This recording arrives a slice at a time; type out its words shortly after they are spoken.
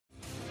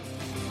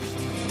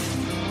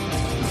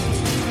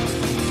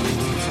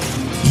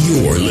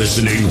You're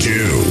listening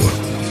to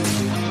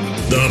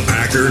the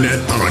Packernet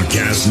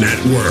Podcast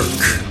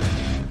Network.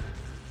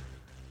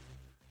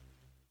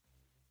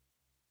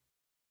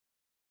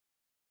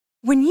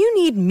 When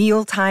you need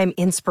mealtime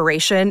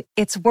inspiration,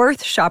 it's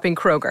worth shopping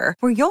Kroger,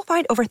 where you'll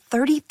find over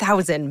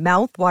 30,000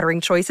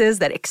 mouth-watering choices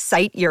that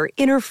excite your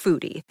inner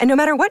foodie. And no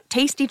matter what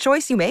tasty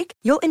choice you make,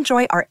 you'll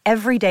enjoy our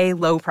everyday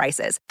low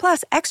prices,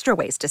 plus extra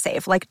ways to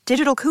save, like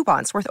digital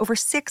coupons worth over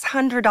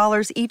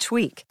 $600 each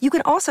week. You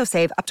can also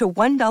save up to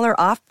 $1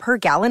 off per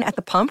gallon at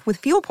the pump with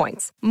fuel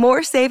points.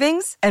 More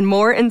savings and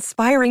more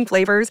inspiring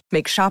flavors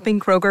make shopping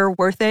Kroger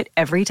worth it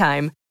every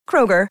time.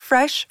 Kroger,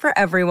 fresh for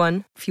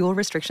everyone. Fuel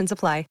restrictions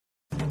apply.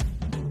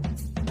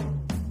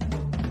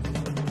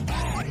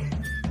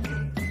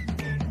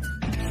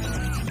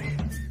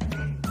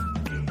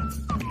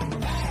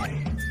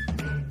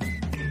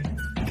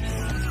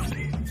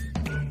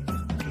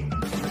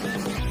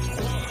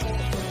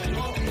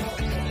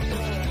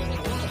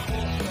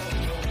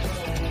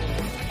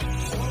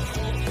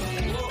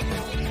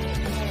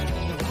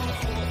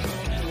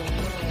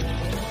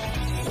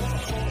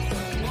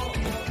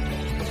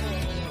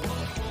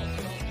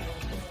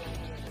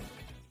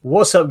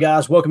 What's up,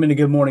 guys? Welcome into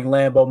Good Morning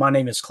Lambeau. My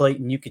name is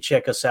Clayton. You can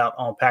check us out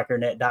on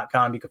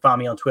Packernet.com. You can find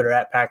me on Twitter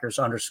at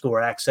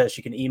Packers_access.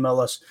 You can email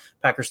us,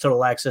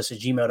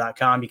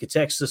 PackersTotalAccess@gmail.com. You can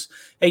text us,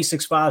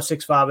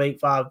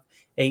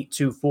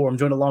 865-658-5824. I'm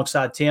joined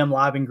alongside Tim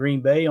live in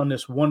Green Bay on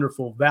this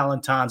wonderful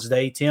Valentine's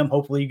Day. Tim,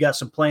 hopefully you got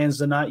some plans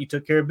tonight. You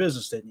took care of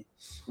business, didn't you?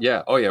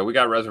 Yeah. Oh, yeah. We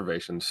got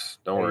reservations.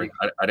 Don't worry.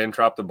 I didn't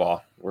drop the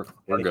ball. We're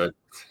good.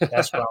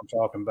 That's what I'm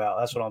talking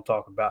about.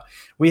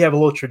 We have a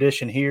little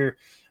tradition here.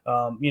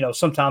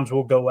 Sometimes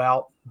we'll go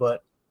out,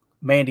 but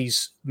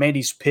Mandy's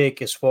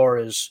pick as far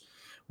as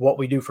what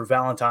we do for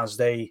Valentine's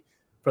Day,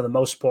 for the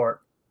most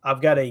part,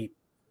 I've got a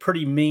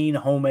pretty mean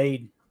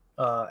homemade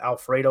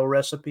Alfredo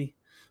recipe.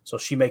 So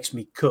she makes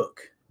me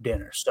cook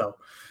dinner. So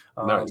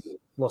Nice.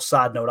 Little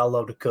side note, I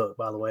love to cook,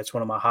 by the way. It's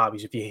one of my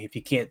hobbies, if you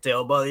can't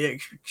tell by the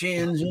extra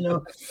chins,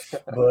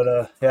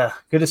 But yeah,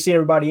 good to see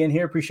everybody in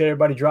here. Appreciate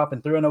everybody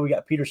dropping through. I know we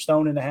got Peter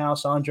Stone in the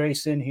house,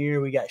 Andres in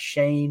here, we got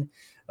Shane.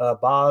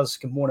 Boz,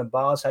 good morning,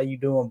 Boz. How you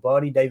doing,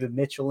 buddy? David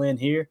Mitchell in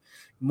here.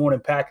 Good morning,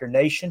 Packer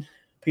Nation.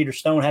 Peter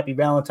Stone, happy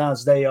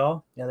Valentine's Day,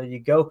 y'all. Yeah, there you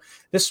go.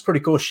 This is pretty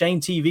cool. Shane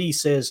TV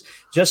says,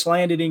 just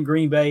landed in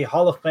Green Bay,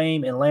 Hall of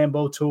Fame and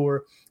Lambeau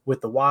tour with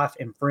the wife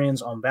and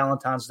friends on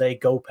Valentine's Day.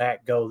 Go,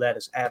 Pack, go. That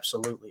is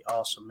absolutely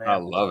awesome, man. I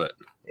love it.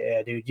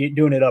 Yeah, dude, you're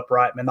doing it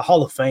upright, man. The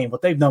Hall of Fame,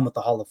 what they've done with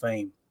the Hall of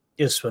Fame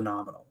is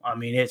phenomenal. I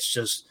mean, it's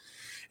just,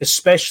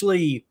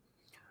 especially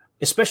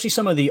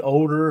some of the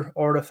older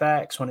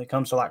artifacts when it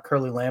comes to like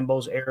Curly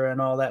Lambeau's era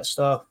and all that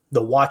stuff.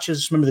 The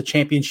watches, remember the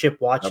championship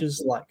watches?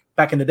 Yep. Like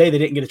back in the day, they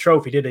didn't get a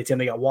trophy, did they, Tim?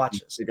 They got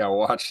watches. They got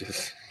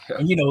watches. Yeah.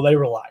 And they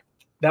were like,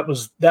 that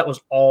was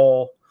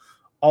all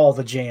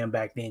the jam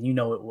back then.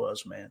 It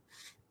was, man.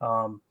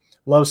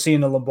 Love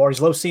seeing the Lombardis.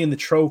 Love seeing the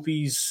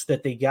trophies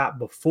that they got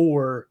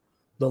before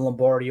the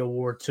Lombardi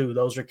Award too.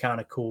 Those are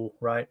kind of cool,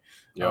 right?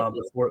 Yep.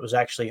 Before it was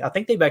actually, I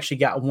think they've actually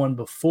got one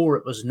before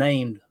it was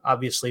named,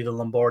 obviously, the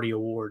Lombardi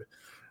Award.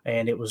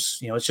 And it was,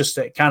 it's just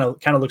that kind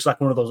of looks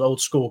like one of those old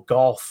school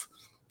golf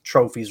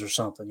trophies or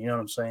something. You know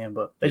what I'm saying?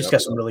 But they just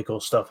got some really cool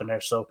stuff in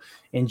there. So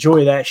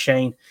enjoy that,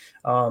 Shane.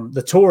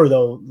 The tour,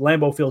 though,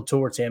 Lambeau Field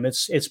tour, Tim,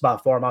 it's by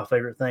far my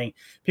favorite thing.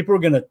 People are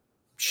going to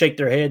shake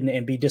their head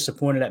and be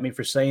disappointed at me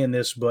for saying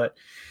this, but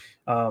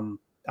I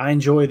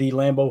enjoy the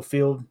Lambeau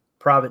Field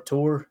private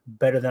tour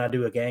better than I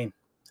do a game.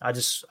 I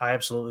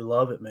absolutely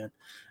love it, man.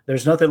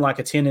 There's nothing like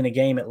attending a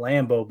game at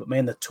Lambeau, but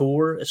man, the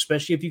tour,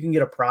 especially if you can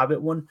get a private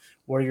one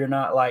where there's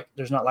not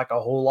like a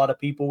whole lot of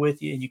people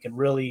with you and you can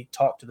really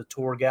talk to the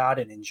tour guide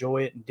and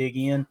enjoy it and dig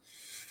in.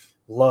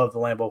 Love the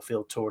Lambeau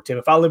Field tour, Tim.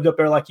 If I lived up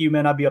there like you,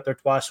 man, I'd be up there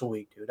twice a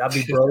week, dude. I'd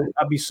be broke.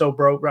 I'd be so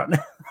broke right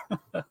now.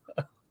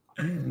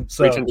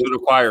 Preaching to the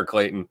choir,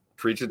 Clayton.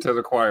 Preach it to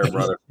the choir,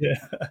 brother. Yeah,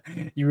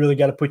 you really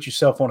got to put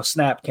yourself on a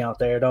snap count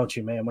there, don't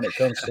you, man, when it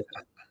comes to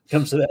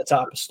that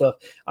type of stuff.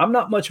 I'm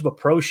not much of a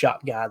pro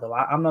shop guy, though.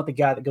 I'm not the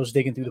guy that goes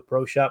digging through the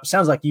pro shop. It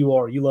sounds like you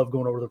are. You love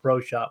going over to the pro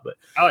shop, but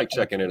I like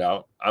checking it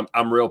out.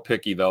 I'm real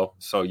picky, though,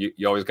 so you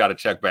always got to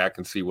check back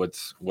and see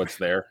what's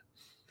there.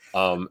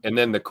 And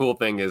then the cool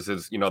thing is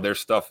there's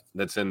stuff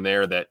that's in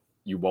there that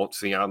you won't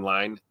see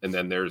online, and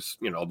then there's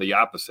the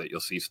opposite.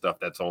 You'll see stuff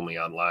that's only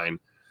online.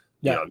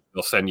 Yeah,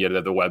 they'll send you to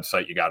the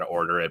website. You got to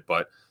order it,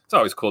 but it's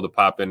always cool to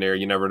pop in there.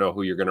 You never know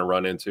who you're going to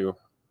run into.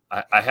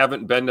 I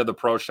haven't been to the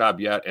pro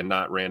shop yet and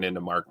not ran into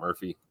Mark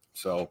Murphy.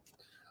 So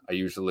I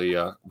usually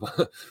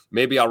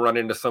maybe I'll run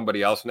into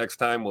somebody else next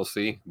time. We'll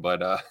see.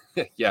 But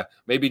yeah,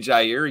 maybe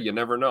Jair. You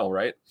never know,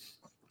 right?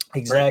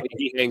 Exactly.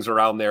 He hangs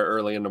around there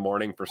early in the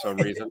morning for some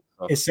reason.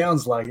 So. It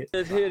sounds like it.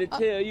 Just here to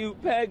tell you,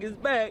 Pack is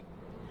back.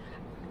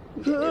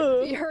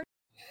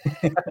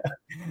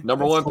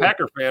 Number one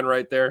Packer fan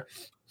right there.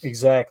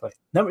 Exactly.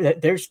 No,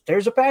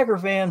 there's a Packer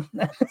fan.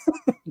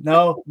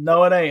 No,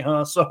 it ain't,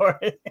 huh?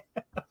 Sorry.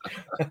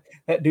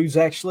 That dude's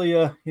actually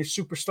his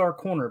superstar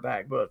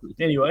cornerback. But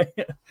anyway,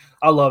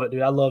 I love it,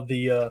 dude. I love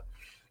the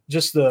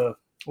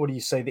what do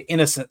you say, the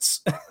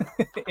innocence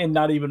and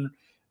not even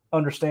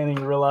understanding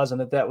and realizing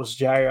that was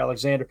Jair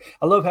Alexander.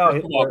 I love how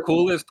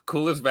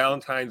coolest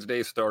Valentine's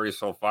Day story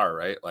so far,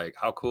 right? Like,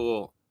 how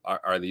cool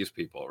are these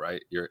people,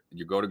 right?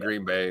 You go to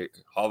Green Bay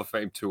Hall of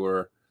Fame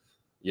tour,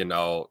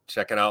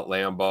 checking out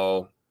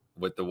Lambeau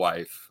with the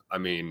wife. I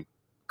mean,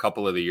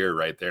 couple of the year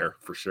right there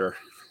for sure.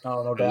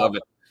 Oh, no I doubt. love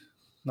it.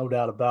 No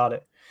doubt about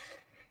it.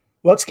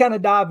 Let's kind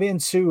of dive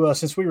into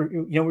since we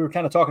were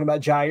kind of talking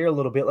about Jair a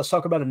little bit. Let's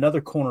talk about another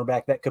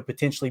cornerback that could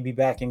potentially be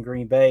back in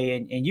Green Bay.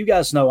 And you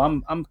guys know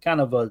I'm kind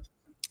of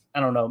I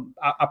don't know.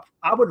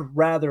 I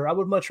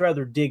would much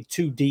rather dig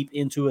too deep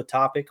into a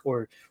topic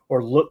or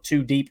look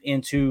too deep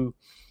into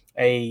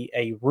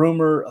a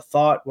rumor, a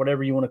thought,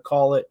 whatever you want to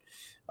call it,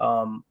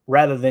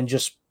 rather than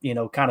just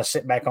kind of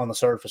sit back on the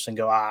surface and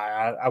go,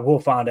 I will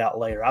find out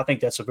later. I think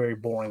that's a very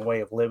boring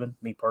way of living,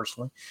 me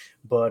personally.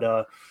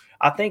 But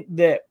I think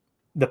that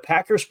the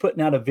Packers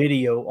putting out a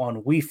video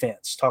on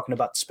WeFence talking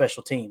about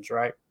special teams,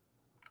 right?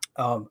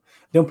 Them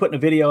putting a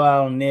video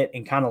out on it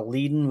and kind of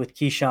leading with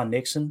Keisean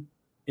Nixon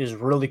is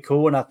really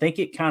cool. And I think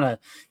it kind of,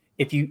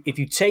 if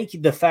you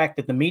take the fact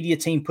that the media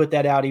team put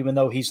that out, even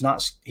though he's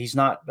not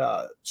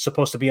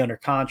supposed to be under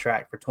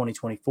contract for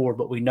 2024,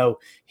 but we know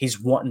he's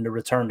wanting to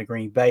return to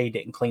Green Bay,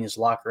 didn't clean his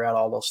locker out,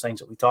 all those things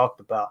that we talked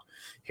about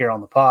here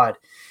on the pod.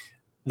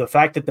 The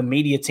fact that the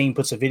media team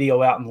puts a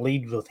video out and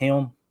leads with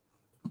him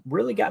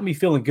really got me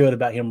feeling good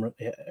about him,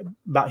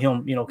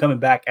 coming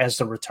back as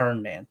the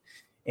return man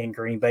in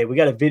Green Bay. We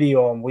got a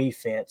video on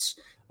WeFence.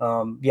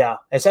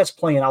 As that's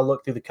playing, I'll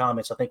look through the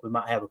comments. I think we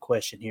might have a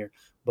question here.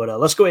 But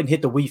let's go ahead and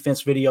hit the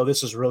WeFence video.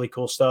 This is really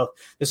cool stuff.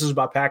 This is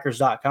about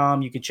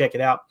Packers.com. You can check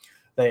it out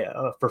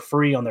for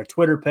free on their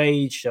Twitter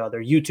page,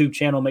 their YouTube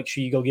channel. Make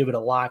sure you go give it a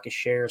like, a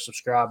share,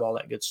 subscribe, all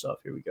that good stuff.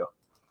 Here we go.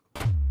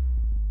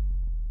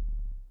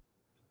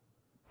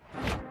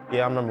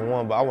 Yeah, I'm number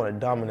one, but I want to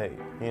dominate.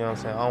 You know what I'm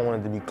saying? I don't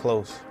want it to be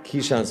close.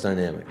 Keisean's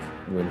dynamic.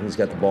 When he's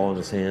got the ball in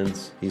his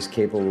hands, he's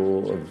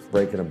capable of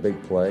breaking a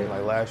big play.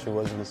 Like last year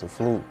wasn't just a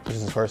fluke. This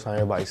is the first time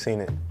everybody's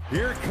seen it.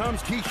 Here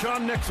comes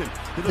Keisean Nixon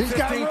to the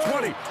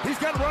 15-20. He's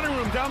got running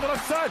room down the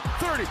left side.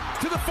 30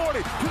 to the 40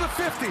 to the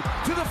 50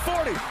 to the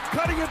 40.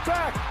 Cutting it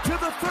back to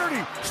the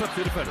 30. Slips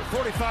the defender.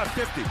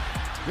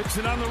 45-50.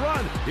 Nixon on the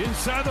run,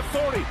 inside the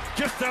 40,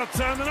 just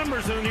outside the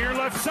numbers on the near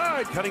left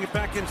side, cutting it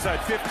back inside,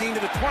 15 to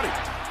the 20,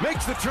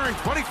 makes the turn,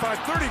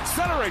 25-30,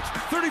 accelerates,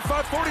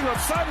 35-40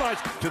 left sidelines,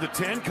 to the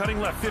 10, cutting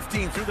left,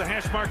 15 through the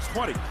hash marks,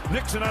 20,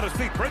 Nixon on his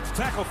feet, breaks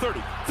tackle, 30,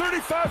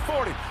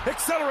 35-40,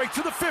 accelerates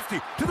to the 50,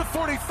 to the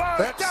 45,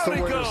 that's down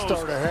he goes. That's the way to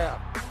start a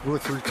half.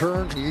 With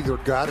return, you either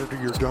got it or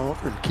you don't,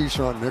 and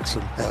Keisean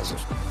Nixon has it.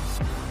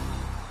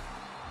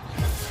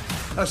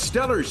 A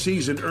stellar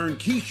season earned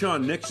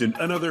Keisean Nixon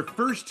another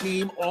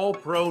first-team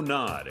All-Pro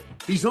nod.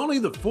 He's only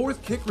the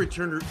fourth kick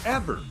returner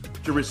ever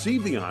to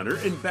receive the honor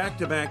in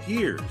back-to-back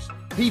years.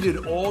 He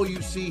did all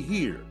you see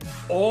here,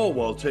 all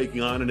while taking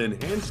on an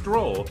enhanced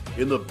role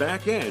in the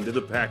back end of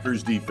the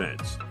Packers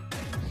defense.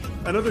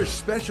 Another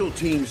special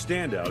team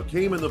standout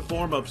came in the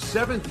form of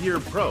seventh-year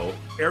pro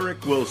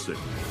Eric Wilson.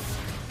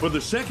 For the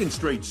second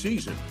straight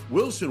season,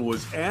 Wilson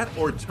was at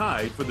or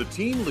tied for the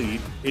team lead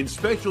in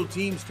special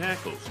teams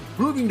tackles,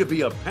 proving to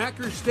be a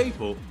Packers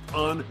staple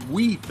on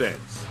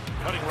WeFence.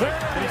 Cutting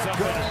right, he's up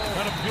there.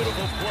 Got a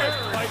beautiful play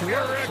by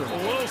Eric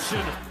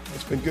Wilson.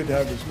 It's been good to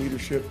have his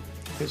leadership,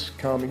 his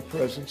calming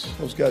presence.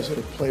 Those guys that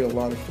have played a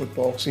lot of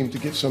football seem to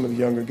get some of the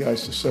younger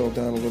guys to settle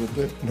down a little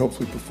bit and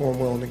hopefully perform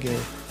well in the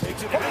game.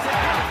 Takes it,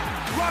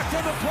 rocked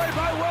on the play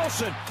by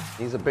Wilson.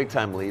 He's a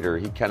big-time leader.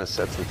 He kind of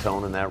sets the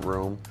tone in that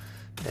room.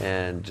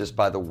 And just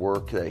by the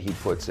work that he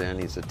puts in,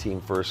 he's a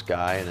team-first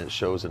guy, and it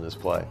shows in his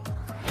play.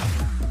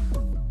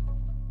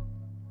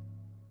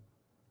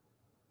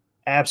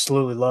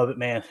 Absolutely love it,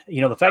 man.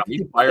 The fact that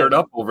he's fired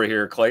up over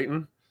here,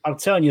 Clayton. I'm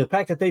telling you, the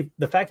fact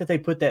that they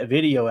put that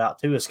video out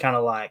too is kind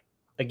of like,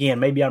 again,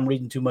 maybe I'm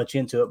reading too much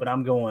into it, but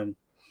I'm going.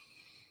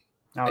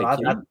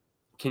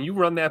 Can you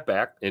run that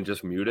back and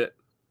just mute it?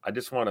 I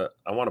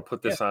want to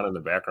put this on in the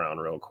background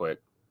real quick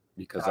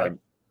because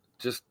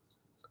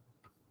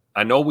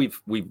I know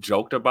we've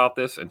joked about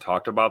this and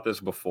talked about this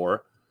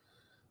before,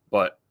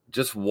 but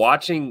just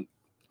watching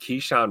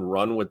Keisean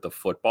run with the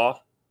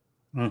football,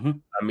 I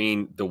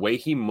mean, the way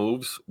he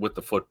moves with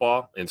the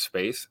football in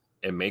space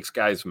and makes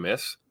guys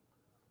miss,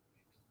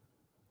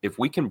 if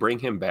we can bring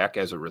him back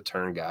as a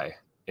return guy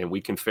and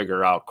we can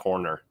figure out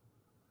corner,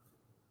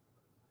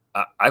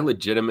 I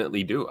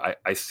legitimately do.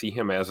 I see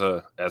him as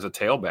a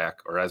tailback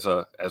or as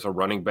a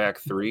running back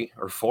 3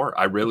 or 4.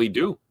 I really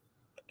do.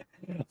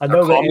 I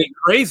know call me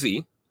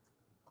crazy.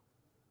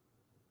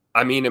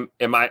 I mean,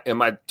 am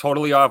I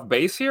totally off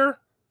base here?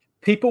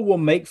 People will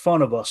make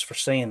fun of us for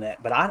saying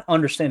that, but I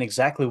understand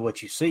exactly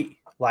what you see.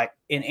 Like,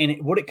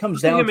 what it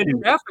comes down to,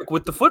 in traffic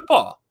with the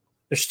football.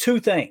 There's two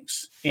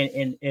things,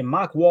 and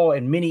Mike Wall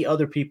and many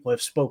other people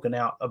have spoken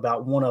out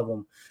about one of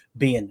them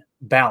being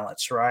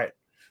balance, right?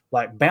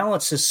 Like,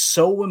 balance is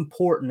so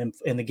important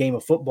in the game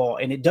of football,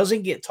 and it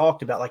doesn't get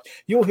talked about. Like,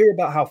 you'll hear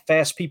about how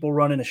fast people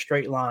run in a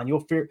straight line.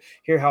 You'll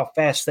hear how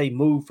fast they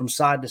move from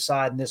side to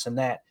side and this and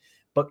that.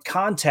 But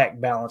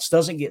contact balance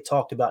doesn't get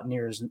talked about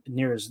near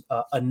as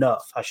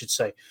enough, I should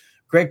say.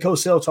 Greg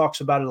Cosell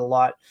talks about it a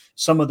lot.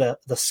 Some of the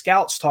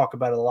scouts talk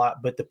about it a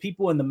lot, but the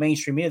people in the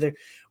mainstream media,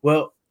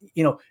 well,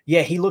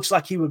 yeah, he looks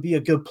like he would be a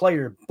good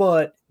player,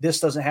 but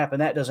this doesn't happen,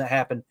 that doesn't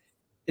happen.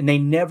 And they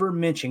never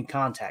mention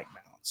contact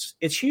balance.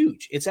 It's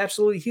huge. It's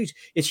absolutely huge.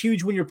 It's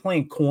huge when you're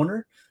playing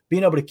corner,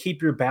 being able to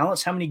keep your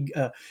balance. How many,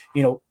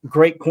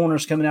 great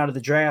corners coming out of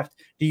the draft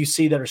do you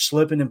see that are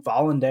slipping and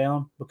falling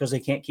down because they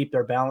can't keep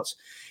their balance?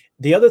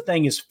 The other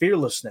thing is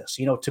fearlessness.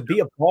 To be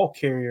a ball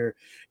carrier,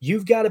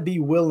 you've got to be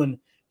willing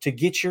to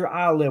get your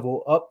eye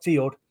level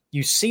upfield.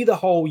 You see the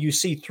hole, you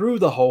see through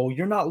the hole.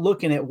 You're not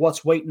looking at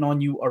what's waiting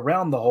on you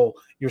around the hole.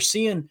 You're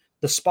seeing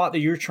the spot that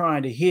you're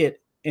trying to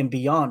hit and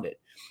beyond it.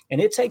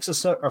 And it takes a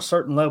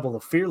certain level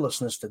of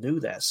fearlessness to do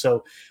that.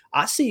 So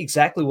I see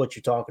exactly what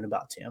you're talking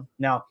about, Tim.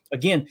 Now,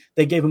 again,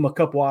 they gave him a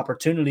couple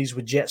opportunities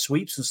with jet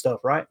sweeps and stuff,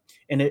 right?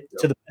 And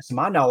to the best of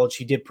my knowledge,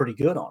 he did pretty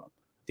good on them.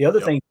 The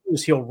other thing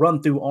is he'll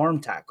run through arm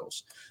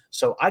tackles.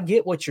 So I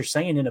get what you're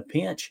saying in a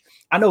pinch.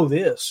 I know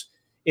this.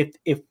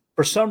 If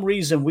for some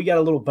reason we got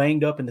a little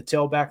banged up in the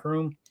tailback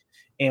room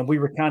and we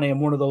were kind of in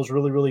one of those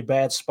really, really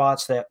bad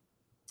spots that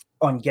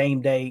on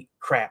game day,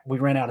 crap, we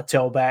ran out of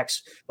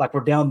tailbacks, like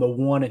we're down to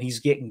one and he's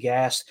getting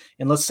gassed.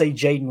 And let's say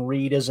Jaden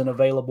Reed isn't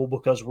available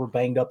because we're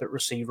banged up at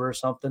receiver or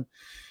something.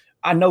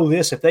 I know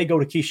this. If they go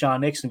to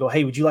Keisean Nixon and go,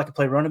 hey, would you like to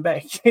play running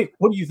back?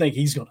 What do you think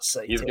he's going to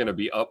say? He's going to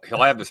be up.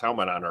 He'll have his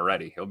helmet on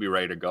already. He'll be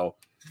ready to go.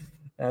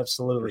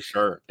 Absolutely. For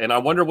sure. And I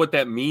wonder what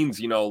that means,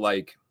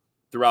 like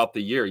throughout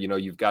the year,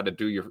 you've got to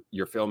do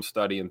your film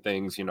study and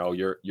things,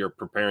 you're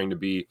preparing to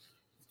be,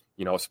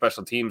 a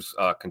special teams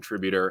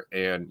contributor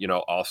and,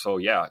 also,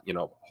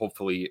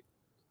 hopefully,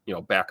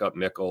 backup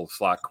nickel,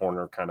 slot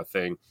corner kind of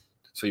thing.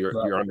 So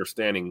you're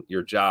understanding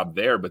your job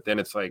there, but then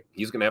it's like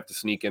he's going to have to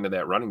sneak into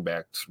that running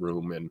backs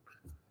room and,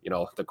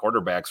 the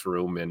quarterback's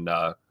room and,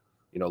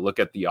 look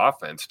at the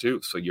offense too.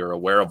 So you're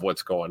aware of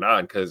what's going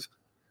on because,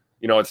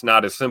 it's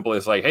not as simple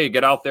as like, hey,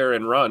 get out there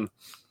and run.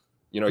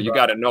 You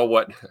got to know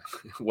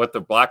what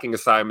the blocking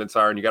assignments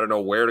are and you got to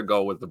know where to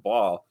go with the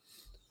ball.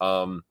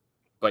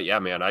 But yeah,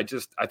 man, I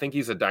think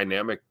he's a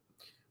dynamic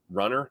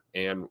runner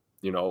and,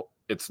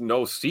 it's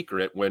no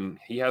secret when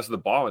he has the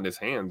ball in his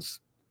hands,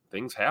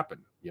 things happen,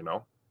 he's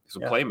a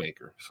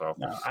playmaker. So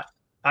no,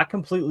 I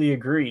completely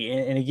agree.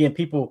 And again,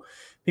 people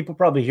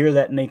probably hear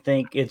that and they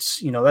think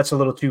it's, that's a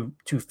little too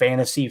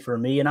fantasy for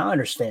me. And I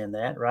understand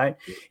that, right?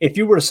 If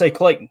you were to say,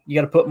 Clayton, you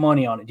got to put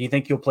money on it. Do you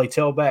think you'll play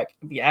tailback?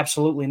 Yeah,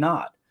 absolutely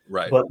not.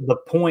 Right. But the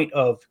point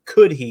of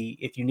could he,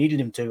 if you needed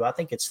him to, I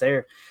think it's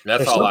there.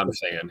 That's all I'm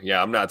saying.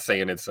 Yeah, I'm not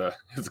saying it's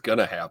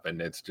gonna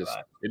happen. It's just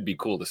it'd be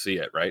cool to see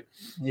it, right?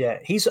 Yeah,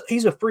 he's a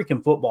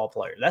freaking football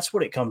player. That's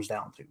what it comes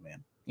down to,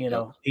 man.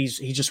 He's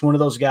just one of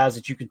those guys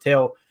that you can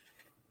tell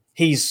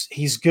he's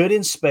good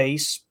in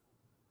space.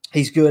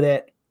 He's good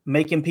at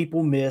making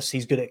people miss.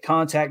 He's good at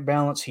contact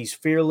balance. He's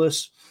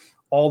fearless.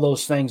 All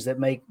those things that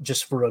make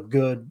just for a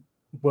good,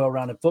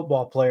 well-rounded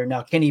football player.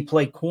 Now, can he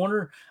play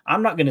corner?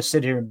 I'm not going to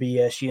sit here and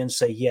BS you and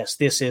say, yes,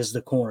 this is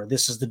the corner.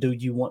 This is the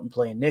dude you want in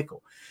playing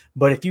nickel.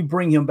 But if you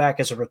bring him back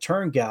as a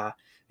return guy,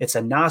 it's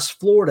a nice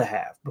floor to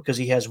have because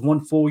he has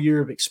 1 full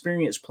year of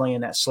experience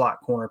playing that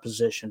slot corner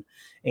position.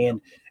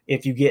 And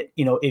if you get,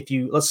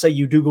 let's say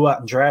you do go out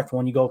and draft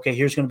one, you go, okay,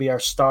 here's going to be our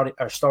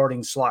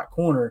starting slot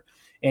corner,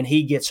 and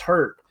he gets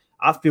hurt.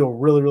 I feel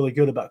really, really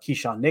good about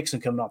Keisean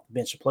Nixon coming off the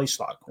bench to play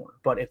slot corner.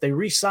 But if they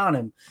re-sign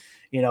him,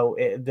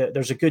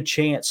 there's a good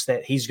chance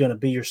that he's going to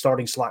be your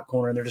starting slot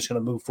corner and they're just going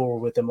to move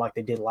forward with him like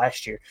they did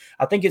last year.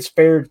 I think it's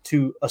fair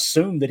to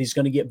assume that he's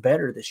going to get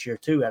better this year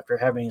too after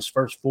having his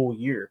first full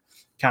year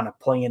kind of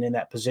playing in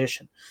that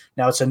position.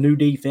 Now, it's a new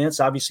defense.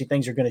 Obviously,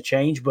 things are going to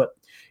change. But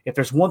if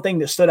there's one thing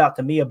that stood out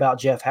to me about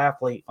Jeff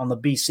Hafley on the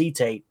BC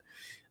tape,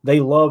 they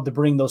love to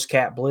bring those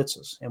cat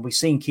blitzes. And we've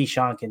seen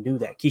Keisean can do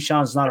that.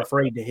 Keisean's not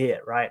afraid to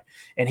hit, right?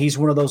 And he's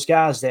one of those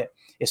guys that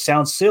it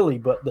sounds silly,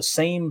 but the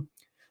same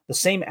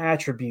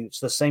attributes,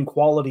 the same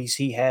qualities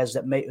he has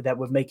that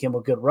would make him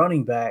a good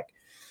running back,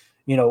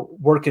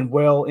 working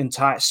well in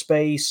tight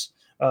space,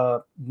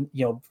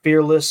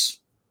 fearless,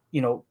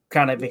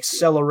 kind of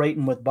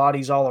accelerating with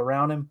bodies all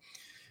around him.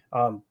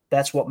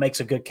 That's what makes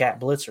a good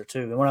cat blitzer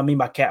too. And what I mean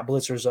by cat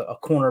blitzer is a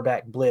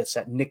cornerback blitz,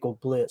 that nickel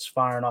blitz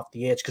firing off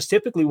the edge. Because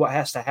typically what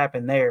has to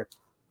happen there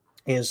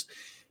is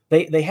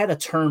they had a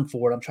term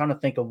for it. I'm trying to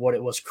think of what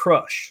it was,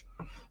 crush.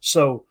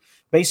 So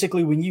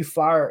basically, when you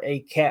fire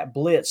a cat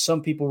blitz,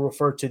 some people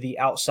refer to the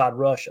outside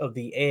rush of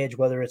the edge,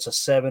 whether it's a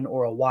 7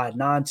 or a wide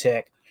 9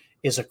 tech,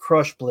 is a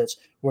crush blitz,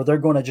 where they're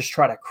going to just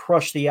try to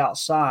crush the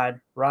outside,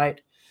 right?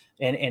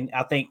 And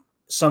I think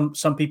some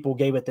people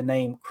gave it the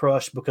name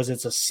crush because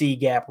it's a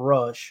C-gap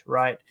rush,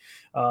 right?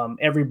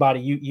 Everybody,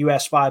 you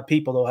ask 5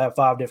 people, they'll have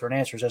 5 different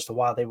answers as to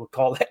why they would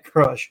call that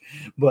crush.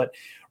 But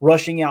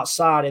rushing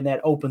outside, and that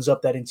opens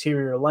up that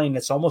interior lane.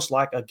 It's almost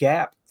like a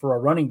gap for a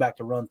running back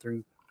to run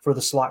through for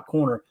the slot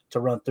corner to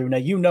run through.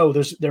 Now,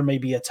 there may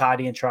be a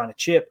tight end trying to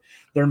chip.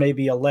 There may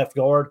be a left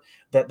guard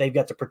that they've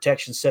got the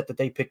protection set that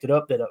they picked it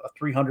up, that a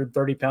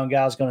 330-pound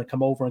guy is going to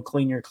come over and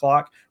clean your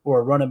clock, or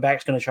a running back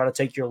is going to try to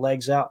take your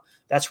legs out.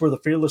 That's where the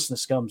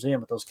fearlessness comes in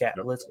with those cat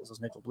blitzes,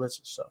 those nickel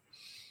blitzes. So,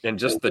 and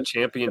just the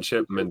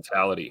championship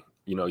mentality.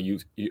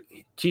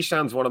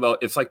 Keisean's one of those.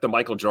 It's like the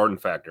Michael Jordan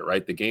factor,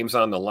 right? The game's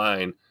on the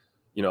line.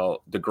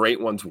 The great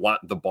ones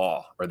want the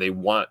ball, or they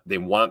want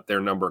their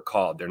number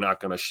called. They're not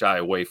going to shy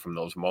away from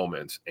those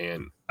moments.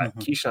 And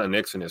Keisean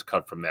Nixon is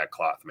cut from that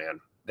cloth, man.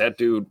 That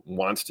dude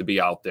wants to be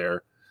out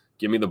there.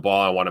 Give me the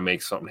ball. I want to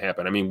make something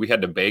happen. I mean, we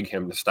had to beg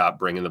him to stop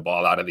bringing the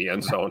ball out of the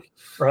end zone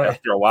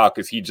after a while,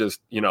 because he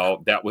just,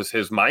 that was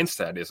his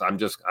mindset is I'm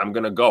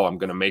going to go. I'm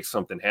going to make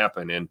something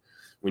happen. And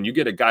when you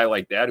get a guy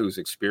like that who's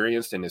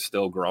experienced and is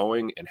still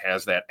growing and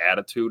has that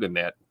attitude and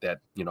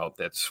that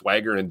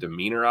swagger and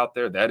demeanor out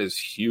there, that is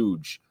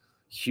huge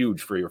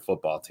for your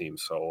football team.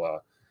 So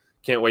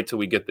can't wait till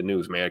we get the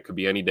news, man. It could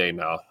be any day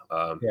now.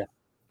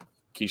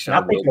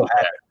 Keisean will be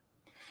back.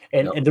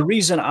 And the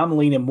reason I'm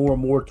leaning more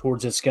and more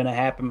towards it's going to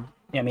happen,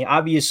 I mean,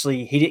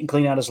 obviously he didn't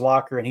clean out his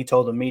locker and he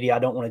told the media, I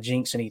don't want to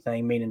jinx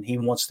anything, meaning he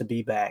wants to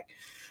be back.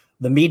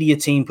 The media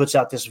team puts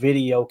out this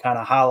video kind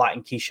of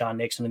highlighting Keisean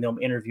Nixon and they'll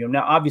interview him.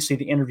 Now, obviously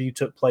the interview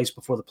took place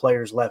before the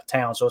players left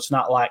town, so it's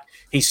not like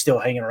he's still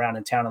hanging around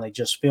in town and they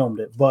just filmed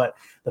it. But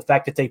the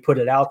fact that they put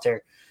it out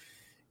there,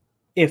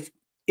 if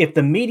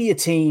the media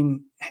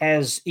team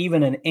has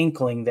even an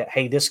inkling that,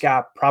 hey, this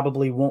guy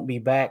probably won't be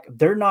back,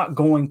 they're not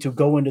going to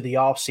go into the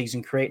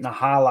offseason creating a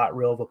highlight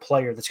reel of a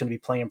player that's going to be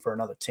playing for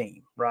another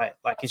team, right?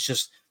 Like, it's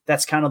just –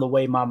 that's kind of the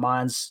way my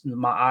mind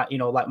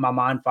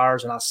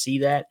fires, and I see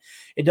that.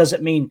 It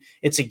doesn't mean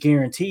it's a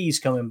guarantee he's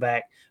coming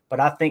back, but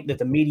I think that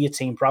the media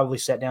team probably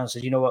sat down and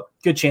said, you know what,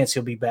 good chance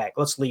he'll be back.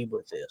 Let's lead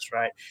with this,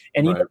 right?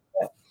 And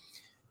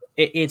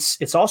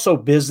it's also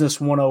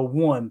business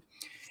 101.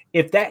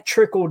 If that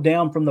trickled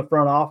down from the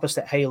front office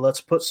that, hey,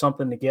 let's put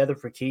something together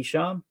for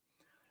Keisean,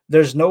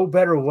 there's no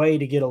better way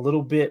to get a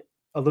little bit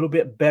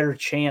better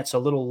chance, a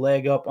little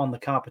leg up on the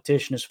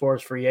competition as far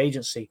as free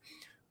agency,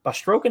 by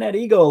stroking that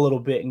ego a little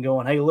bit and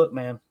going, hey, look,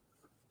 man,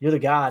 you're the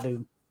guy,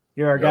 dude.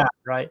 You're our guy,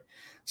 right?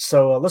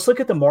 So let's look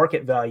at the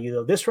market value,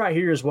 though. This right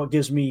here is what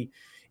gives me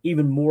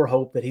even more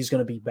hope that he's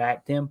going to be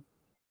back, Tim.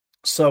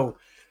 So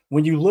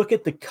when you look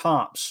at the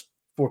comps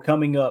for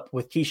coming up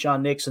with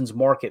Keisean Nixon's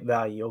market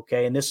value,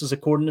 okay, and this is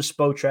according to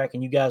Spotrac,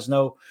 and you guys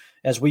know,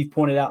 as we've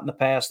pointed out in the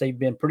past, they've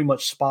been pretty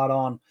much spot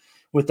on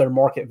with their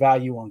market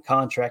value on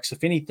contracts.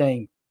 If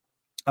anything,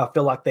 I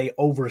feel like they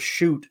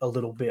overshoot a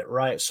little bit,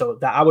 right? So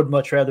I would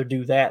much rather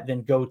do that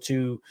than go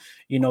to,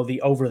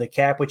 the Over the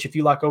Cap, which if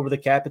you like Over the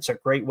Cap, it's a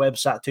great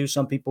website too.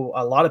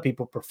 A lot of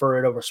people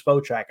prefer it over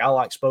Spotrac. I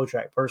like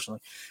Spotrac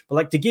personally. But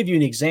like, to give you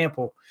an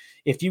example,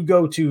 if you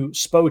go to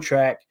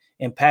Spotrac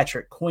and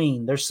Patrick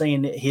Queen, they're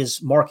saying that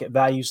his market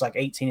value is like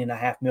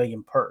 $18.5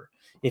 million per.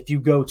 If you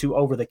go to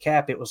Over the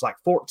Cap, it was like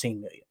 $14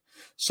 million.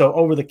 So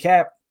Over the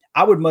Cap,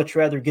 I would much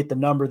rather get the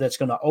number that's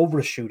going to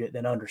overshoot it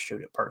than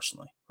undershoot it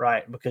personally,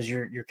 right? Because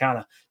you're kind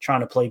of trying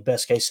to play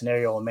best case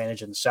scenario and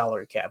managing the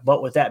salary cap.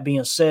 But with that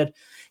being said,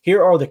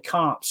 here are the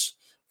comps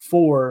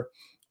for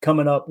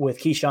coming up with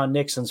Keisean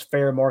Nixon's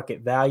fair market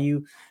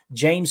value.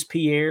 James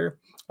Pierre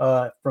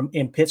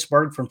in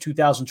Pittsburgh from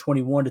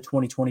 2021 to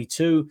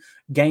 2022,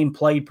 game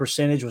played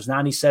percentage was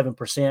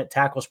 97%,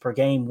 tackles per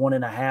game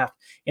 1.5,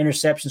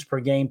 interceptions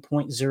per game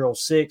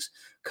 0.06,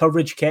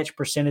 coverage catch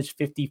percentage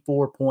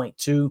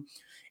 54.2.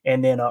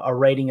 And then a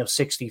rating of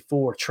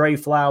 64. Trey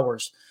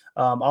Flowers,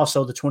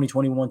 also the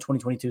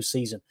 2021-2022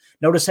 season.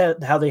 Notice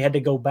how they had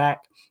to go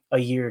back a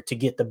year to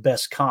get the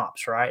best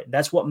comps, right?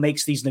 That's what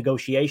makes these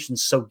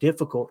negotiations so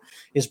difficult,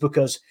 is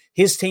because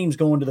his team's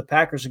going to the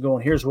Packers and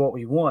going, here's what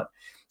we want.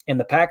 And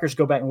the Packers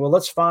go back and, well,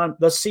 let's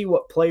see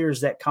what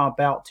players that comp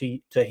out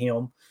to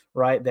him,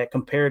 right, that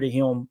compare to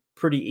him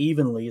pretty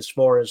evenly as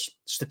far as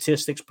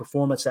statistics,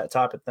 performance, that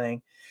type of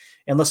thing.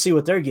 And let's see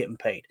what they're getting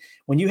paid.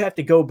 When you have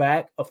to go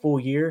back a full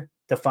year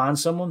to find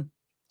someone,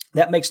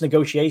 that makes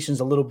negotiations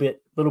a little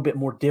bit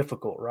more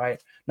difficult,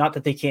 right? Not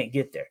that they can't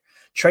get there.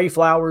 Trey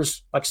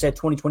Flowers, like I said,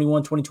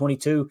 2021,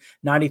 2022,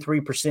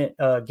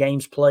 93%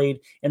 games played,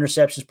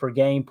 interceptions per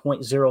game,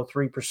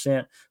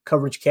 0.03%,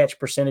 coverage catch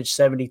percentage,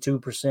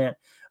 72%,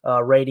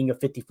 rating of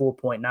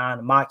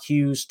 54.9. Mike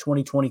Hughes,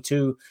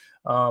 2022,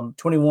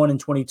 21 and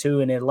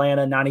 22 in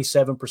Atlanta,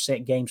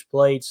 97% games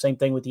played. Same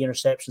thing with the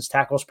interceptions.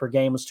 Tackles per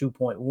game was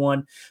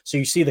 2.1. So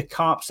you see the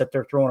comps that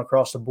they're throwing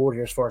across the board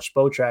here as far as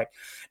Spotrac.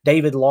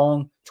 David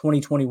Long,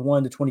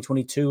 2021 to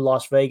 2022,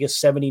 Las Vegas,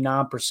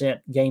 79%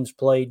 games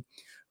played,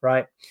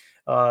 right?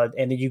 And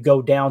then you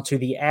go down to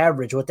the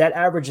average. What that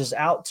average is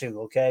out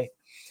to, okay,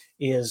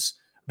 is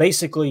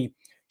basically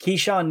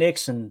Keisean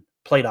Nixon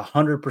played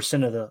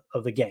 100%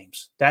 of the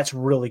games. That's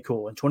really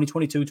cool. In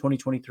 2022,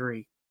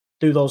 2023,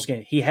 through those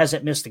games, he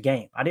hasn't missed a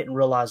game. I didn't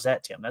realize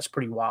that, Tim. That's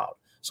pretty wild.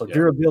 So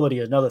durability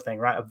is another thing,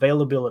 right?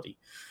 Availability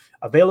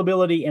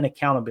and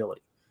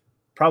accountability,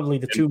 probably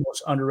the two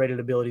most underrated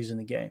abilities in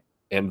the game.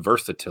 And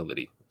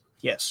versatility.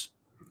 Yes.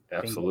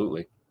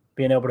 Absolutely.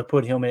 being able to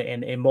put him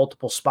in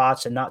multiple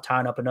spots and not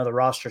tying up another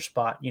roster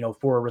spot,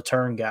 for a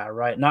return guy,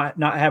 right? Not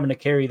having to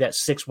carry that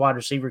 6 wide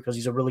receiver because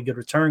he's a really good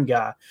return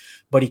guy,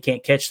 but he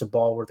can't catch the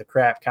ball worth of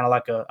crap. Kind of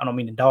like I don't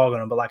mean to dog on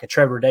him, but like a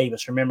Trevor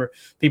Davis. Remember,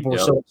 people were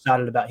so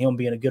excited about him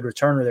being a good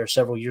returner there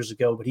several years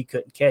ago, but he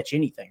couldn't catch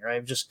anything,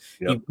 right?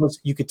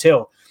 You could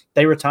tell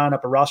they were tying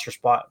up a roster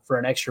spot for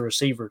an extra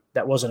receiver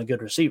that wasn't a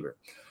good receiver.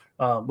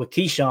 With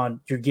Keisean,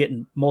 you're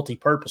getting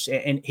multi-purpose,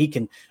 and he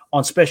can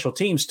on special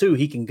teams too.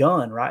 He can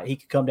gun, right? He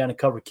can come down and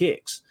cover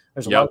kicks.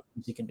 There's a lot of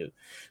things he can do.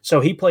 So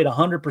he played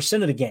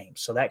 100% of the game,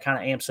 so that kind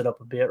of amps it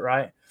up a bit,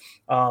 right?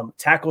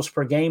 Tackles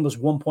per game was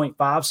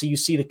 1.5, so you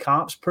see the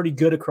comps pretty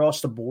good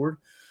across the board.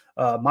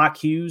 Mike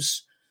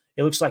Hughes,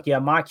 it looks like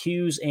Mike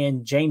Hughes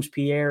and James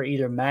Pierre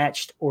either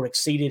matched or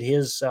exceeded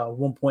his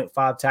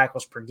 1.5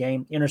 tackles per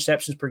game.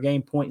 Interceptions per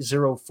game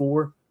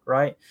 0.04.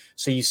 Right.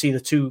 So you see the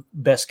two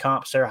best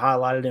comps there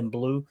highlighted in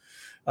blue.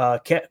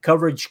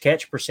 Coverage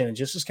catch percentage.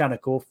 This is kind of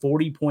cool.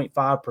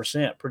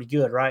 40.5%. Pretty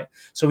good. Right.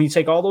 So when you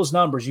take all those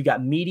numbers, you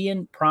got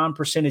median prime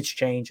percentage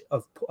change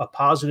of a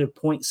positive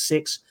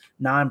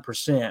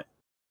 0.69%.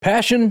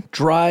 Passion,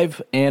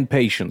 drive, and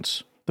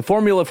patience. The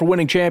formula for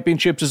winning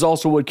championships is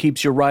also what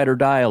keeps your ride or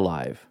die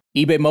alive.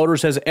 eBay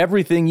Motors has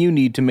everything you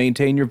need to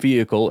maintain your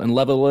vehicle and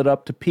level it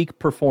up to peak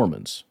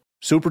performance.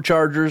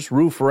 Superchargers,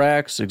 roof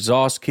racks,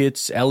 exhaust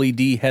kits,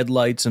 LED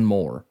headlights, and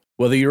more.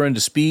 Whether you're into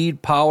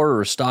speed, power,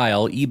 or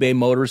style, eBay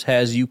Motors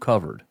has you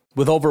covered.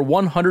 With over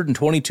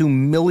 122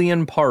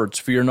 million parts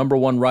for your number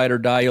one ride or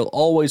die, you'll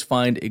always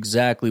find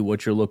exactly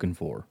what you're looking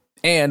for.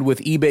 And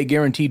with eBay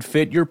Guaranteed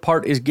Fit, your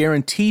part is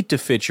guaranteed to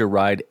fit your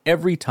ride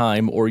every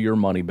time or your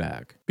money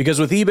back. Because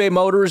with eBay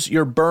Motors,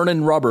 you're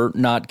burning rubber,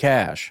 not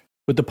cash.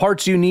 With the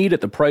parts you need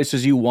at the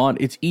prices you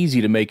want, it's easy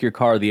to make your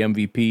car the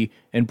MVP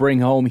and bring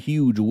home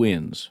huge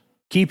wins.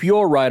 Keep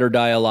your ride or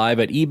die alive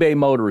at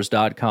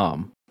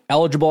ebaymotors.com.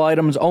 Eligible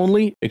items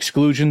only,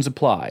 exclusions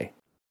apply.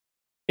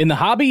 In the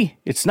hobby,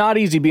 it's not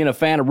easy being a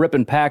fan of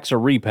ripping packs or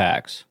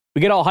repacks.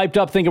 We get all hyped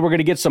up thinking we're going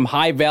to get some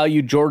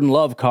high-value Jordan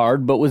Love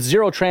card, but with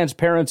zero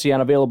transparency on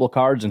available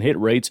cards and hit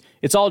rates,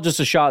 it's all just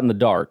a shot in the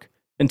dark.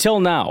 Until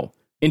now,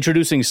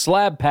 introducing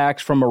slab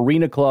packs from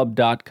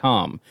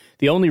arenaclub.com,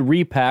 the only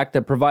repack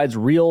that provides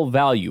real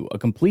value, a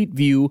complete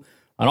view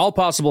on all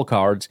possible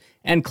cards,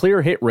 and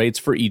clear hit rates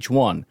for each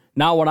one.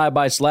 Now when I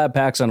buy slab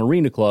packs on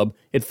Arena Club,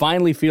 it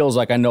finally feels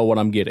like I know what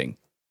I'm getting.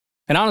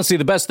 And honestly,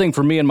 the best thing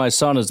for me and my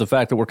son is the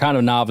fact that we're kind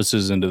of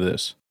novices into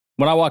this.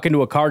 When I walk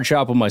into a card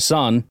shop with my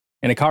son,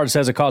 and a card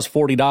says it costs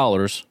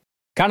 $40,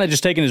 kind of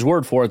just taking his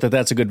word for it that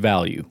that's a good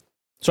value.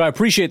 So I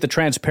appreciate the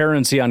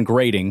transparency on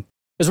grading,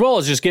 as well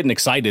as just getting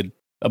excited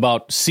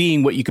about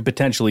seeing what you could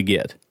potentially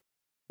get.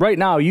 Right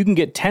now, you can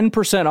get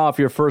 10% off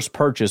your first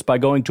purchase by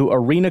going to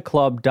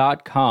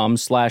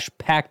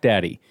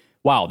arenaclub.com/packdaddy.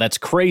 Wow, that's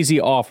crazy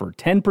offer.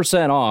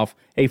 10% off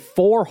a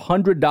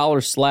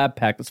 $400 slab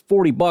pack. That's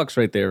 $40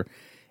 right there.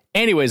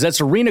 Anyways, that's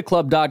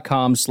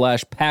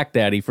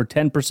arenaclub.com/packdaddy for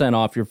 10%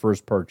 off your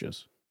first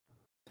purchase.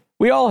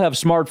 We all have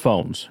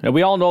smartphones, and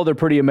we all know they're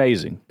pretty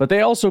amazing, but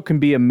they also can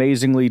be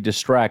amazingly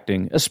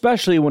distracting,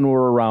 especially when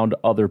we're around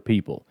other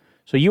people.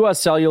 So US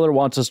Cellular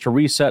wants us to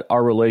reset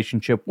our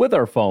relationship with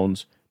our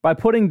phones by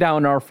putting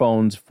down our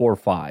phones for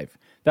 $5.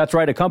 That's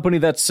right, a company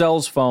that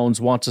sells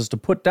phones wants us to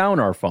put down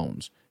our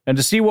phones. And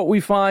to see what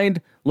we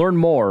find, learn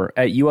more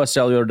at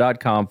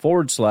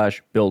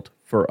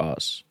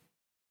uscellular.com/built-for-us.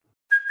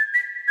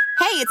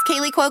 Hey, it's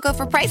Kaylee Cuoco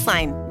for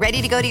Priceline.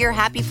 Ready to go to your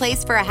happy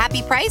place for a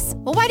happy price?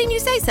 Well, why didn't you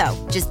say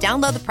so? Just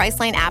download the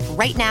Priceline app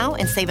right now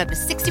and save up to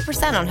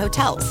 60% on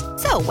hotels.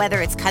 So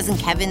whether it's Cousin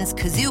Kevin's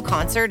Kazoo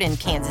Concert in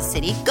Kansas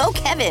City, go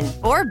Kevin,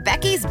 or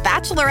Becky's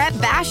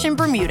Bachelorette Bash in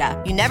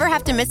Bermuda, you never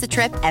have to miss a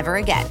trip ever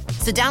again.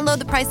 So download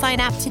the Priceline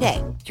app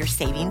today. Your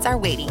savings are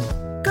waiting.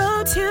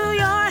 Go to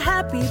your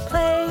happy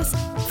place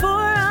for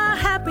a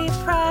happy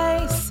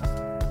price.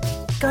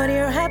 Go to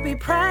your happy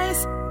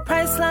price,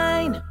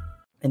 Priceline.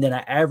 And then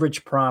an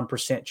average prime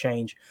percent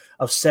change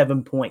of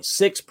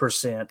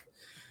 7.6%,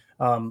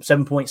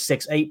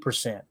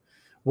 7.68%.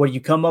 What you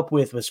come up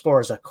with as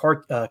far as a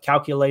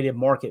calculated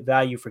market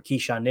value for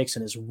Keisean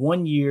Nixon is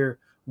 1 year,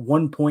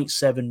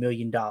 $1.7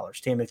 million.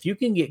 Tim, if you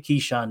can get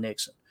Keisean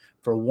Nixon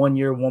for 1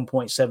 year,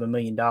 $1.7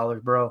 million,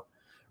 bro,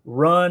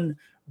 run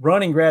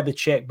and grab the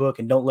checkbook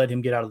and don't let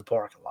him get out of the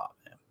parking lot,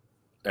 man.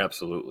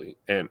 Absolutely.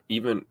 And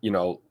even,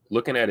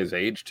 looking at his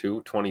age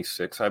too,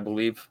 26, I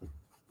believe.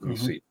 Let me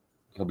see.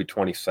 He'll be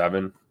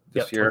 27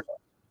 this year.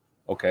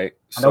 25. Okay.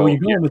 So I know where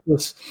you're going with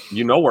this.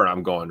 You know where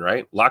I'm going,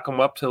 right? Lock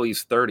him up till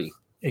he's 30.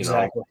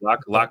 Exactly.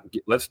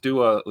 Let's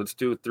do a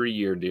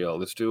 3-year deal.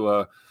 Let's do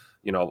or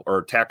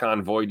tack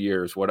on void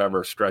years,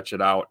 whatever, stretch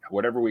it out,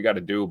 whatever we got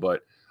to do.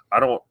 But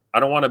I don't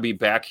want to be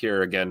back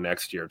here again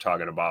next year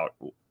talking about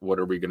what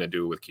are we going to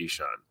do with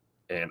Keisean.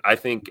 And I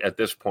think at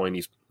this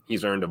point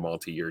he's earned a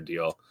multi-year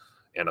deal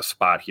and a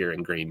spot here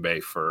in Green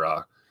Bay for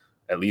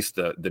at least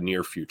the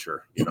near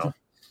future,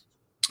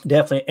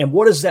 Definitely. And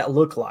what does that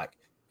look like?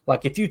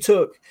 Like if you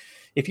took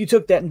if you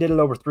took that and did it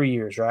over 3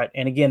 years, right?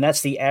 And again,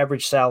 that's the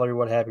average salary,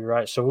 what have you,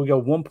 right? So we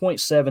go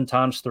 1.7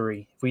 times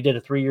 3. If we did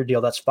a 3-year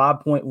deal, that's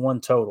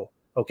 5.1 total.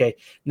 Okay.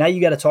 Now you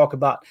got to talk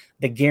about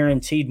the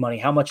guaranteed money.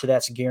 How much of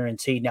that's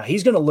guaranteed? Now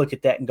he's going to look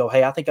at that and go,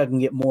 hey, I think I can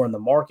get more in the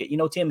market.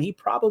 Tim, he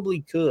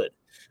probably could.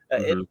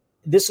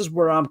 This is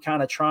where I'm trying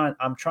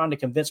to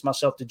convince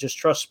myself to just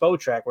trust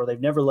Spotrac, where they've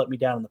never let me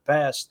down in the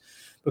past,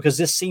 because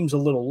this seems a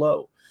little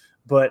low.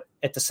 But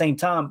at the same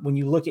time, when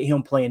you look at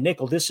him playing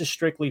nickel, this is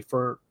strictly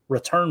for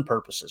return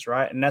purposes,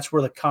 right? And that's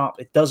where the comp,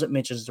 it doesn't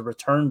mention the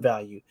return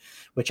value,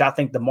 which I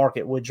think the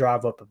market would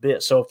drive up a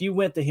bit. So if you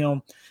went to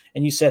him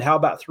and you said, how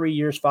about 3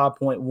 years,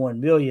 5.1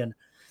 million?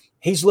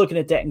 He's looking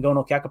at that and going,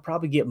 okay, I could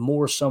probably get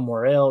more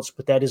somewhere else,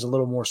 but that is a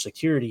little more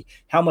security.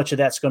 How much of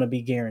that's going to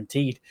be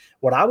guaranteed?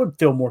 What I would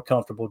feel more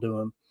comfortable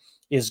doing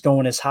is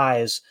going as high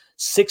as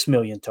 6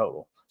 million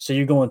total. So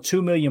you're going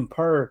 2 million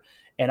per,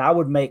 and I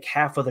would make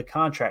half of the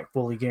contract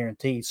fully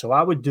guaranteed. So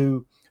I would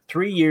do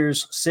 3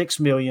 years, 6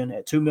 million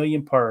at 2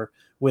 million per,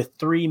 with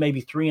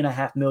maybe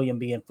 3.5 million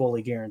being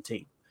fully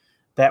guaranteed.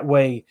 That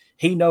way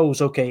he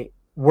knows, okay,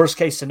 worst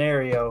case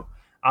scenario,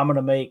 I'm going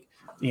to make,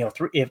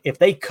 if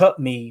they cut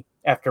me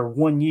after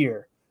 1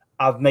 year,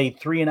 I've made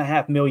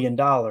 $3.5 million,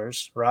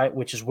 right?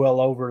 Which is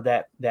well over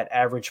that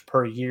average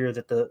per year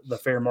that the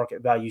fair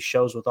market value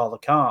shows with all the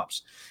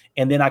comps.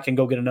 And then I can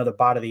go get another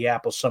bite of the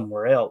apple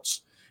somewhere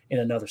else in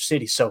another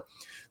city. So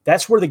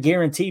that's where the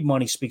guaranteed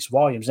money speaks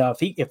volumes. Now,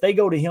 if they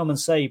go to him and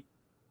say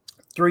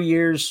 3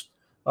 years,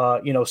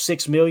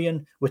 6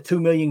 million with 2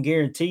 million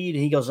guaranteed,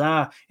 and he goes,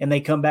 and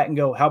they come back and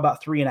go, how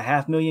about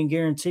 3.5 million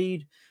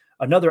guaranteed?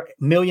 Another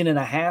 1.5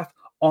 million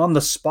on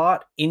the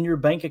spot in your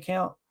bank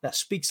account, that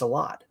speaks a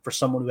lot for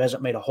someone who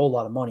hasn't made a whole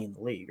lot of money in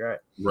the league, right?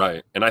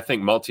 Right. And I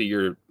think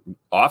multi-year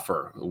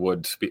offer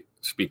would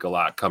speak a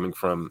lot coming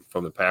from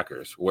the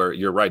Packers, where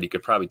you're right. He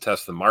could probably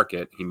test the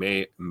market. He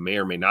may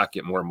or may not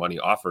get more money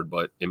offered,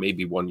 but it may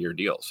be 1 year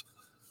deals,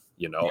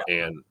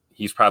 and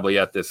he's probably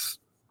at this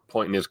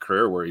point in his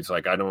career where he's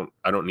like, I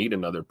don't need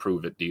another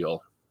prove it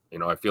deal.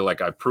 I feel like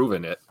I've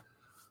proven it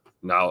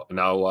now,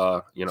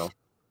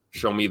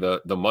 show me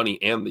the money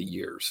and the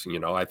years.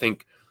 I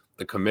think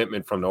the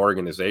commitment from the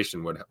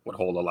organization would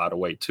hold a lot of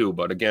weight too.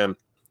 But again,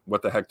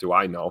 what the heck do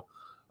I know?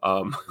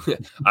 I'm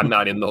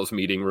not in those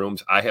meeting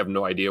rooms. I have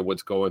no idea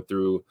what's going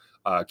through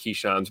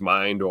Keisean's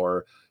mind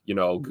or,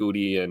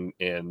 Goody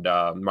and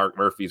Mark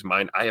Murphy's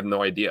mind. I have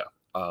no idea.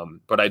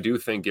 But I do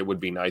think it would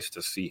be nice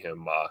to see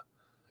him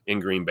in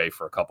Green Bay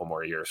for a couple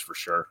more years for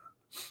sure.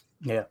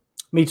 Yeah.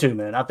 Me too,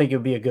 man. I think it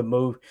would be a good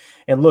move.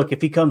 And look,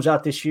 if he comes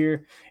out this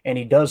year and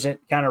he doesn't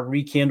kind of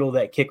rekindle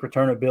that kick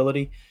return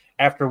ability,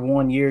 after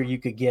 1 year, you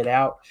could get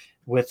out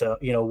with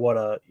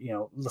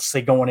let's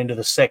say going into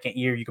the second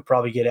year, you could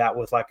probably get out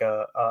with like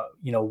a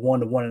 $1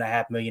 to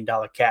 $1.5 million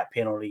cap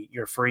penalty.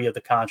 You're free of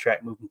the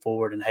contract moving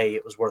forward. And hey,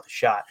 it was worth a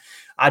shot.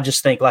 I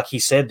just think, like he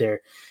said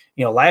there,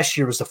 last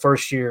year was the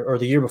first year, or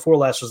the year before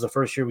last was the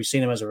first year we've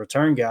seen him as a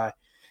return guy.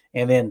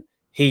 And then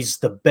he's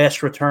the best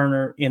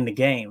returner in the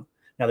game.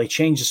 Now, they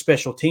changed the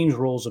special teams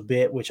rules a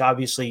bit, which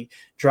obviously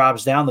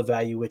drives down the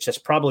value, which that's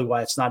probably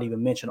why it's not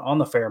even mentioned on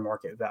the fair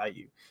market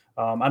value.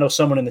 I know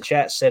someone in the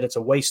chat said it's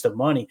a waste of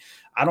money.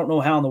 I don't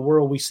know how in the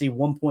world we see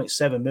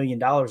 $1.7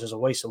 million as a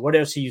waste of. What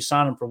else are you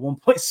signing for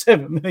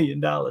 $1.7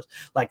 million?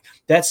 Like,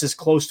 that's as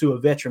close to a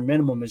veteran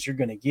minimum as you're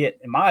going to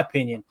get. In my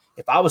opinion,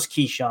 if I was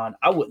Keisean,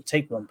 I wouldn't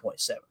take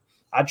 1.7.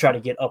 I'd try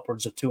to get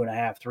upwards of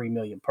 2.5, 3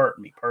 million per,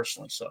 me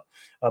personally. So,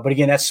 but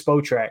again, that's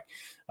Spotrac.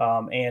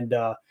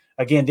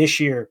 Again, this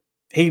year,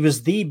 he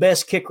was the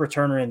best kick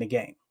returner in the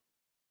game.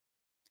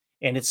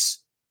 And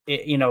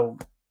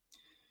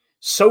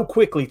so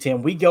quickly,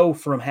 Tim, we go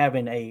from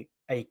having a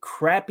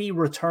crappy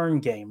return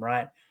game,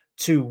 right,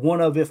 to one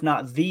of, if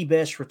not the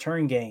best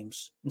return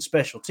games in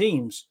special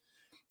teams.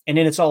 And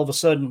then it's all of a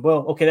sudden,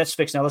 well, okay, that's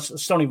fixed now. Let's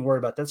don't even worry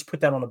about that. Let's put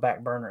that on the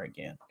back burner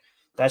again.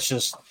 That's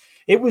just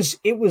 – it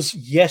was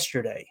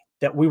yesterday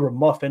that we were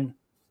muffing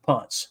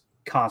punts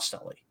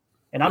constantly.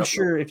 And I'm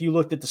sure if you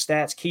looked at the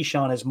stats,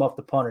 Keisean has muffed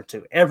a punt or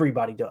two.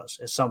 Everybody does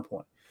at some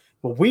point.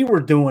 But we were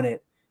doing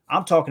it,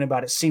 I'm talking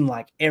about, it seemed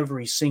like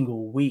every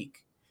single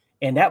week.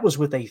 And that was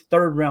with a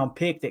third-round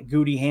pick that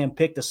Goody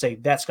handpicked to say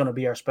that's going to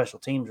be our special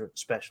teams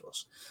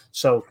specialist.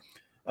 So,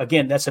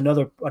 again, that's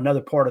another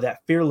part of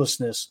that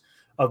fearlessness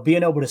of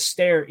being able to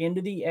stare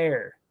into the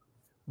air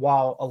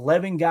while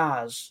 11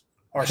 guys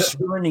are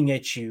sprinting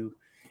at you,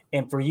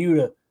 and for you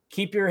to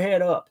keep your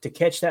head up to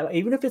catch that.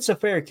 Even if it's a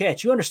fair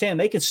catch, you understand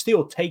they can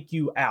still take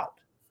you out.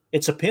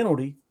 It's a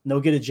penalty. And they'll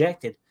get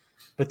ejected.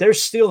 But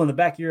there's still in the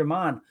back of your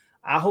mind,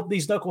 I hope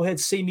these knuckleheads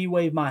see me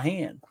wave my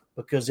hand,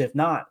 because if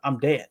not, I'm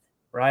dead,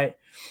 right?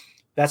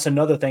 That's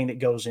another thing that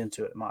goes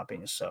into it, in my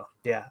opinion. So,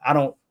 yeah,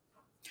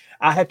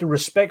 I have to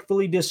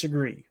respectfully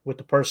disagree with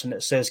the person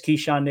that says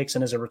Keisean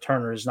Nixon as a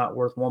returner is not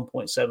worth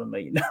 $1.7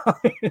 million.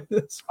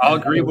 I'll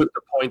agree with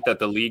the point that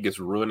the league is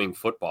ruining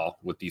football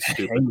with these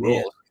stupid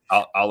rules.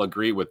 I'll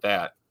agree with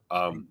that.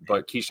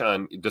 But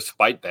Keisean,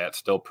 despite that,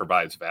 still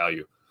provides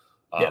value,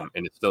 and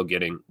it's still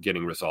getting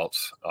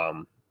results,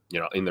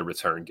 in the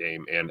return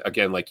game. And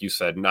again, like you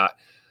said, not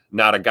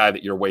not a guy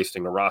that you're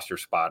wasting a roster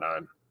spot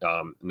on.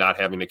 Not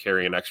having to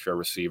carry an extra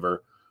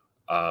receiver,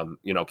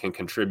 can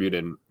contribute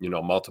in,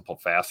 multiple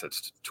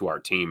facets to our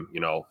team,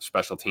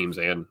 special teams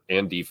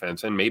and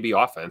defense and maybe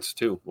offense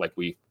too, like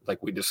we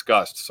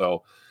discussed.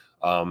 So,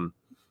 and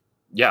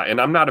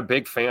I'm not a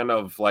big fan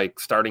of like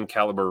starting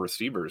caliber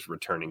receivers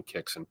returning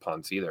kicks and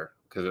punts either,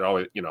 because it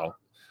always,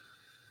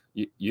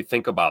 you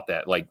think about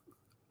that. Like,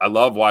 I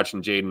love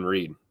watching Jaden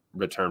Reed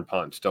return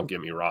punts. Don't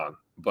get me wrong.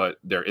 But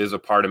there is a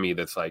part of me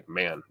that's like,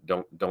 man,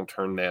 don't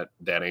turn that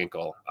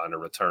ankle on a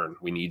return.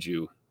 We need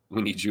you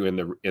in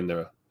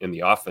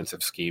the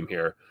offensive scheme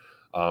here.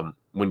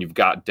 When you've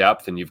got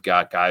depth and you've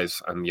got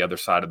guys on the other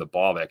side of the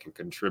ball that can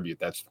contribute,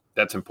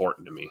 that's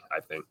important to me, I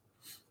think.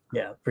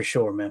 Yeah, for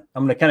sure, man.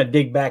 I'm going to kind of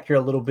dig back here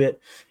a little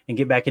bit and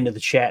get back into the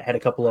chat. Had a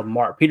couple of them.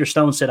 Mark Peter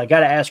Stone said, I got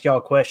to ask y'all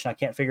a question. I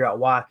can't figure out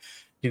why.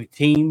 Do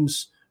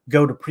teams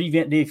go to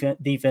prevent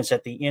defense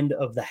at the end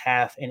of the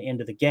half and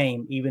end of the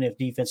game, even if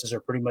defenses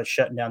are pretty much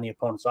shutting down the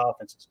opponent's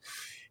offenses?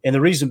 And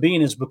the reason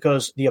being is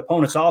because the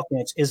opponent's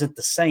offense isn't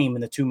the same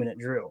in the 2-minute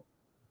drill.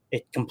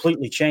 It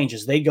completely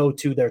changes. They go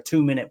to their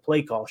 2-minute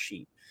play call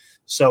sheet.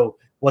 So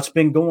what's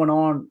been going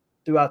on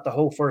throughout the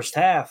whole first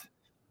half,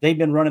 they've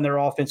been running their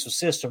offensive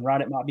system,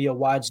 right? It might be a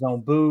wide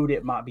zone boot.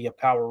 It might be a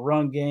power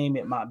run game.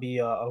 It might be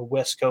a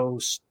West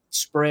Coast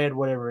spread,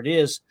 whatever it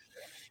is.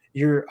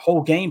 Your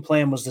whole game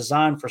plan was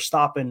designed for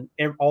stopping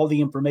all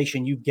the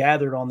information you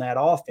gathered on that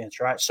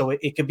offense, right? So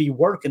it could be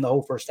working the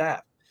whole first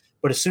half.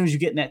 But as soon as you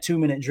get in that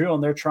 2-minute drill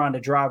and they're trying to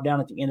drive down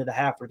at the end of the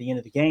half or the end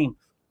of the game,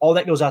 all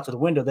that goes out to the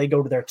window. They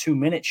go to their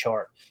 2-minute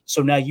chart.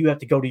 So now you have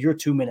to go to your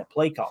 2-minute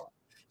play calling.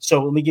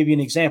 So let me give you an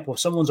example. If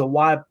someone's a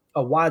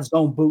wide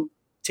zone boot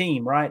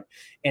team, right?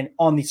 And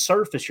on the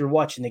surface, you're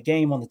watching the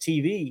game on the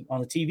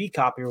TV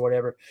copy or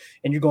whatever,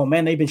 and you're going,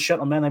 man, they've been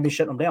shutting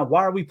them down.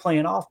 Why are we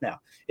playing off now?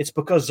 It's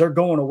because they're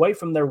going away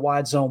from their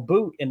wide zone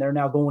boot, and they're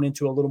now going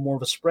into a little more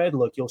of a spread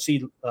look. You'll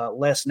see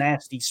less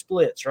nasty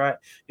splits, right?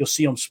 You'll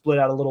see them split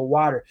out a little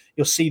wider.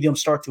 You'll see them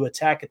start to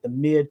attack at the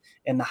mid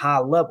and the high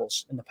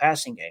levels in the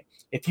passing game.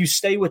 If you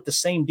stay with the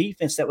same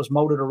defense that was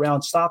molded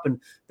around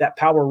stopping that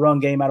power run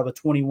game out of a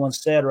 21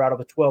 set or out of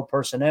a 12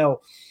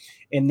 personnel,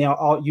 and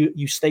now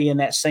you stay in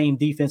that same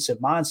defensive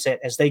mindset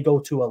as they go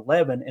to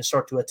 11 and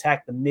start to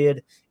attack the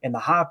mid and the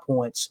high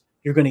points,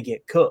 you're going to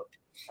get cooked.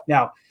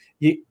 Now,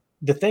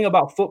 the thing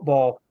about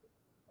football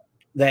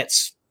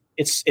it's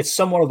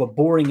somewhat of a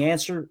boring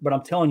answer, but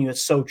I'm telling you,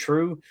 it's so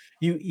true.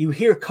 You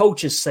hear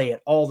coaches say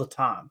it all the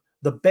time.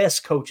 The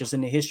best coaches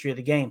in the history of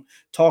the game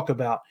talk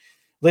about,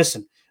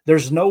 listen,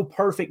 there's no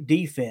perfect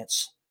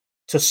defense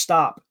to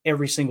stop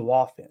every single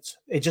offense.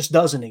 It just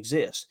doesn't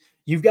exist.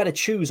 You've got to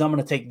choose, I'm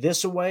going to take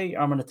this away, or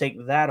I'm going to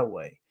take that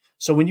away.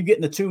 So when you get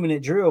in the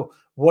 2-minute drill,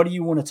 what do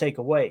you want to take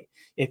away?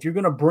 If you're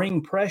going to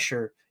bring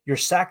pressure, you're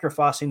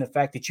sacrificing the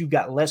fact that you've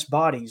got less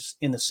bodies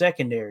in the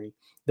secondary.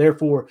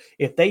 Therefore,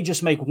 if they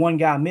just make one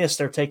guy miss,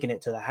 they're taking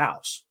it to the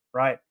house,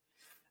 right?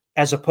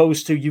 As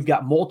opposed to you've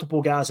got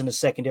multiple guys in the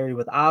secondary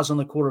with eyes on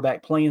the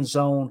quarterback, playing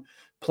zone,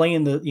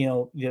 playing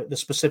the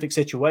specific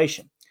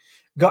situation.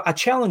 I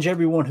challenge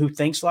everyone who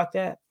thinks like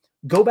that,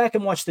 go back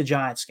and watch the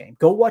Giants game.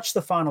 Go watch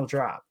the final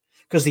drive.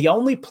 Because the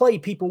only play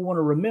people want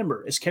to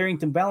remember is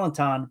Carrington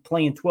Valentine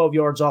playing 12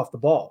 yards off the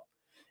ball.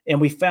 And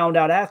we found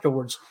out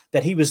afterwards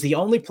that he was the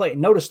only player.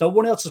 Notice no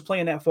one else is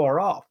playing that far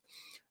off.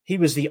 He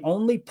was the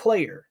only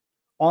player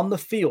on the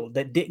field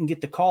that didn't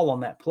get the call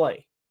on that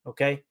play.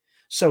 Okay.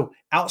 So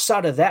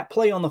outside of that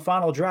play on the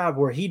final drive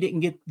where he didn't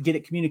get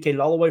it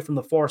communicated all the way from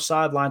the far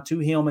sideline to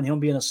him and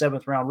him being a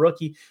 7th round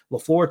rookie,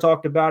 LaFleur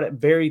talked about it.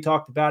 Barry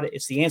talked about it.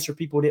 It's the answer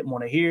people didn't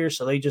want to hear.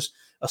 So they just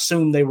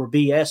assumed they were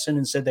BSing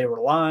and said they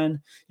were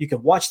lying. You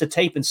can watch the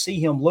tape and see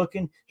him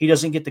looking. He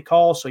doesn't get the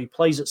call. So he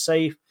plays it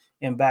safe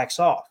and backs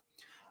off.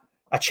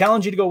 I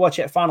challenge you to go watch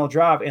that final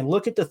drive and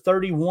look at the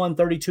 31,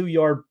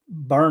 32-yard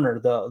burner,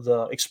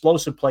 the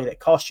explosive play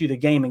that cost you the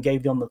game and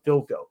gave them the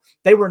field goal.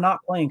 They were not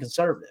playing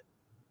conservative.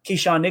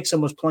 Keisean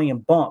Nixon was playing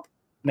bump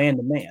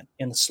man-to-man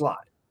in the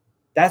slot.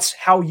 That's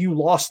how you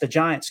lost the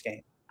Giants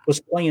game, was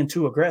playing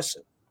too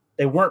aggressive.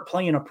 They weren't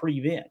playing a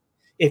prevent.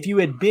 If you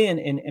had been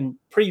in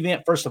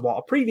prevent, first of all,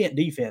 a prevent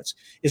defense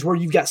is where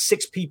you've got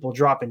 6 people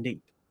dropping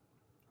deep.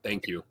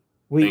 Thank you.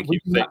 Thank you.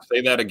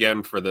 Say that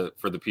again for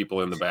the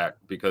people in the back,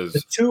 because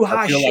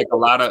I feel like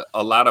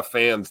a lot of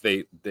fans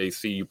they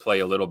see you play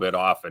a little bit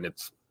off, and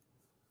it's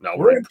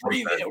we're in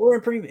prevent. We're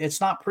in prevent. It's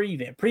not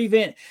prevent.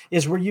 Prevent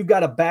is where you've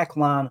got a back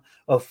line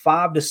of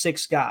 5 to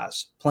 6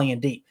 guys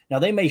playing deep. Now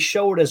they may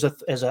show it as a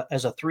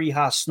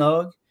 3-high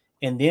snug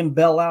and then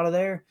bail out of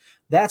there.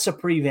 That's a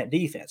prevent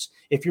defense.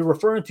 If you're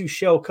referring to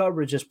shell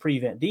coverage as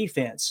prevent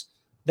defense,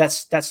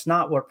 that's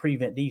not what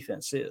prevent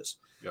defense is.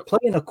 Yep.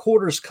 Playing a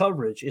quarters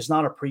coverage is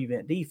not a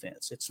prevent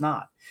defense. It's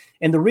not.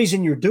 And the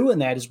reason you're doing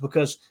that is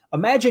because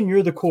imagine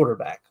you're the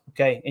quarterback,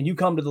 okay, and you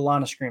come to the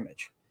line of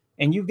scrimmage,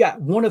 and you've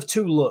got one of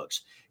 2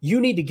 looks. You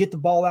need to get the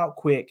ball out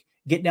quick,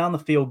 get down the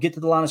field, get to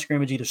the line of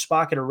scrimmage, either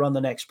spike it or run the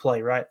next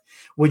play, right?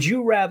 Would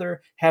you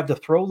rather have to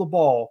throw the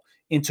ball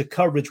into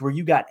coverage where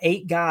you got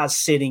 8 guys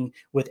sitting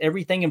with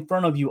everything in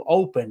front of you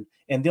open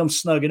and them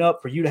snugging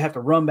up for you to have to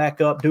run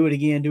back up, do it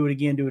again, do it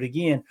again, do it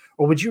again?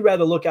 Or would you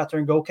rather look out there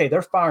and go, okay,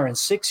 they're firing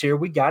 6 here.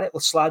 We got it.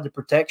 Let's slide to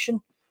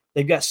protection.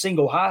 They've got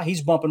single high.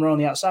 He's bumping around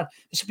the outside.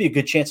 This would be a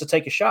good chance to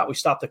take a shot. We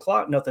stop the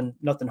clock.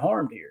 Nothing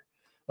harmed here.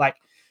 Like,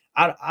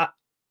 I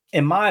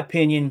in my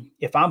opinion,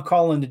 if I'm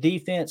calling the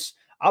defense,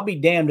 I'll be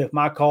damned if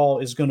my call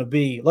is going to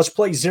be, let's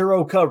play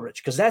zero coverage,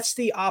 because that's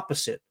the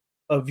opposite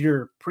of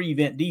your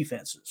prevent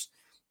defenses.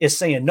 It's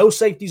saying no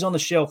safeties on the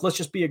shelf. Let's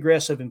just be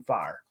aggressive and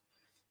fire.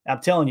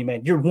 I'm telling you,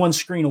 man, you're one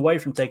screen away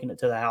from taking it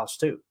to the house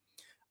too.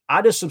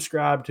 I just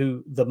subscribe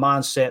to the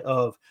mindset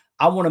of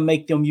I want to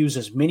make them use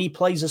as many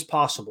plays as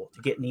possible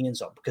to get in the end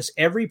zone, because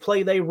every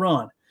play they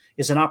run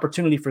is an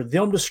opportunity for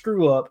them to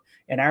screw up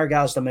and our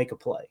guys to make a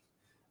play.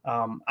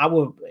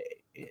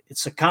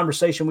 It's a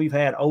conversation we've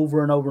had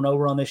over and over and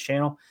over on this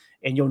channel,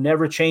 and you'll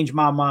never change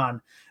my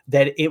mind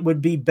that it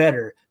would be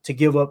better to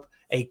give up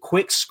a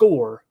quick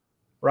score,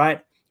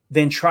 right,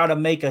 than try to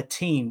make a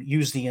team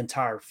use the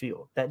entire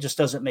field. That just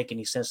doesn't make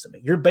any sense to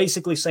me. You're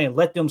basically saying,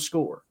 let them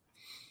score.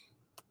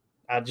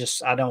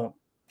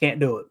 Can't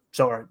do it.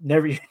 Sorry.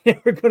 You're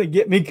never going to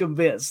get me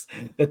convinced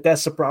that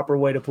that's the proper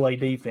way to play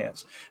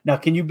defense. Now,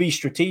 can you be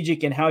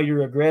strategic in how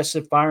you're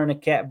aggressive, firing a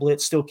cat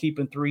blitz, still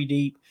keeping 3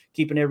 deep,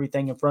 keeping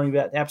everything in front of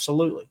you?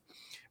 Absolutely.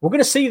 We're going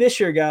to see this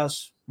year,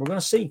 guys. We're going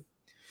to see.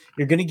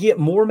 You're going to get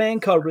more man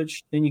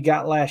coverage than you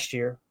got last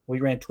year.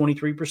 We ran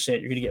 23%.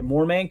 You're going to get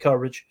more man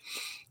coverage.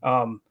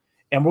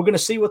 And we're going to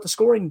see what the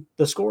scoring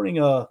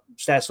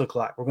stats look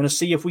like. We're going to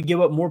see if we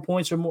give up more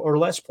points or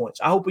less points.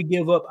 I hope we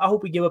give up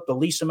the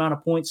least amount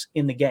of points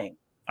in the game.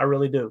 I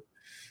really do.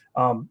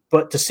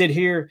 But to sit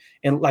here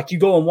and like you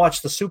go and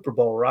watch the Super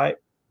Bowl, right?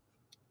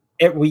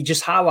 We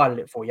just highlighted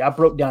it for you. I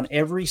broke down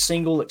every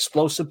single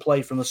explosive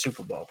play from the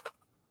Super Bowl.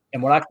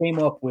 And what I came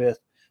up with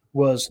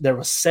was there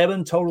were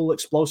 7 total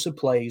explosive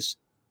plays.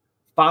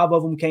 5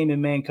 of them came in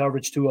man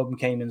coverage. 2 of them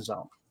came in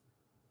zone.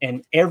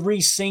 And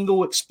every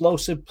single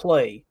explosive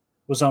play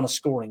was on a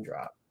scoring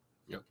drive.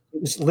 Yep.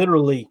 It was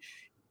literally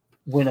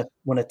when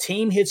a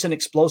team hits an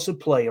explosive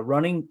play, a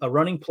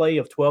running play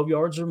of 12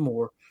 yards or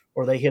more,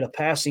 or they hit a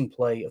passing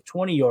play of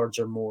 20 yards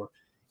or more,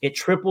 it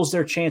triples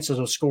their chances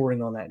of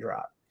scoring on that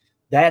drive.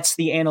 That's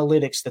the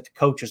analytics that the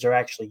coaches are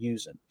actually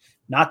using,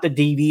 not the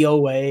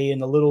DVOA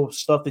and the little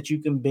stuff that you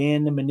can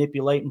bend and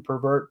manipulate and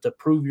pervert to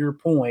prove your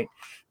point.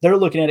 They're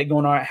looking at it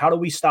going, all right, how do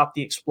we stop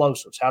the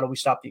explosives? How do we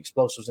stop the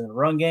explosives in the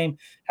run game?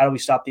 How do we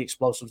stop the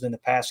explosives in the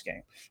pass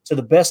game? To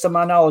the best of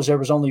my knowledge, there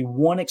was only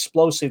one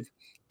explosive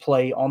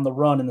play on the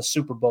run in the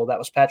Super Bowl. That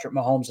was Patrick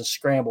Mahomes'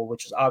 scramble,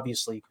 which is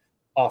obviously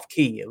off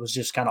key. It was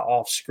just kind of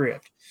off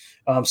script.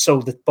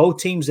 So both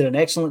teams did an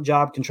excellent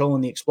job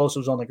controlling the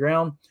explosives on the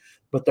ground,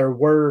 but there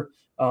were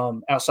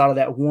outside of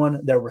that one,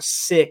 there were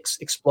 6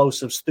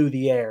 explosives through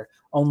the air.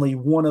 Only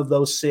one of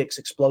those 6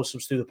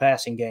 explosives through the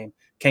passing game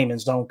came in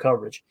zone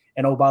coverage.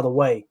 And, oh, by the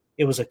way,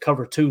 it was a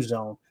cover 2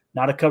 zone,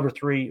 not a cover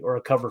 3 or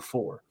a cover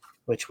 4,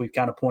 which we've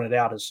kind of pointed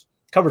out as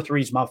cover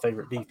 3 is my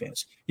favorite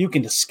defense. You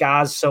can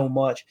disguise so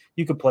much.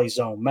 You can play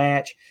zone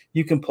match.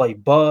 You can play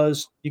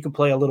buzz. You can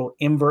play a little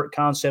invert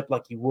concept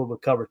like you would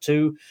with cover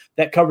 2.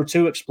 That cover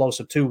 2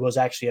 explosive 2 was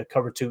actually a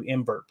cover 2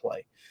 invert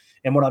play.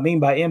 And what I mean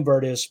by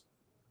invert is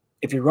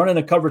if you're running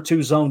a cover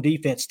 2 zone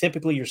defense,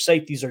 typically your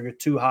safeties are your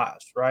 2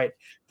 highs, right?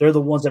 They're the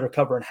ones that are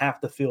covering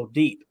half the field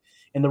deep.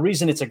 And the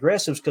reason it's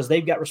aggressive is because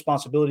they've got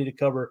responsibility to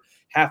cover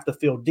half the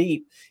field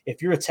deep.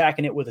 If you're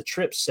attacking it with a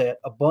trip set,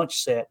 a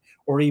bunch set,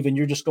 or even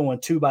you're just going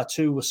 2 by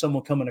 2 with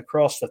someone coming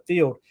across the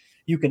field,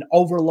 you can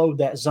overload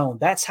that zone.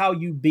 That's how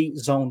you beat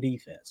zone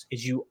defense,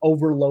 is you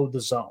overload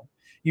the zone.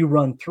 You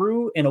run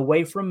through and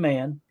away from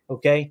man,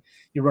 okay?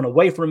 You run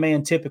away from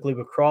man typically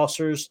with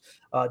crossers,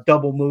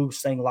 double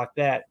moves, things like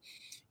that.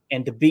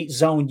 And to beat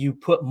zone, you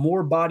put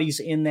more bodies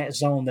in that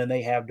zone than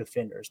they have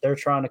defenders. They're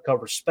trying to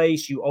cover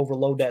space. You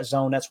overload that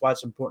zone. That's why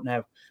it's important to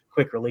have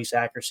quick release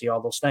accuracy,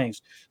 all those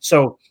things.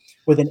 So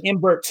with an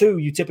invert 2,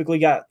 you typically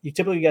got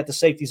the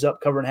safeties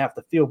up covering half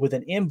the field. With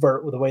an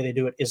invert, the way they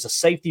do it is the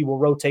safety will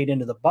rotate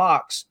into the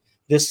box.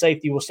 This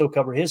safety will still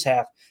cover his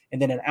half,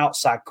 and then an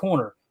outside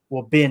corner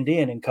will bend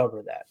in and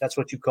cover that. That's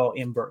what you call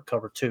invert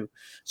cover 2.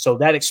 So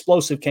that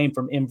explosive came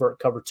from invert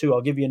cover 2.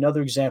 I'll give you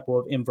another example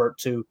of invert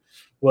 2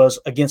 was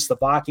against the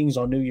Vikings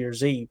on New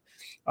Year's Eve.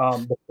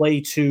 The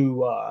play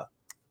to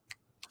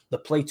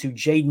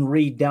Jaden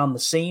Reed down the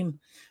seam,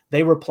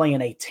 they were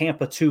playing a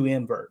Tampa 2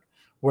 invert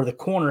where the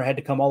corner had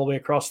to come all the way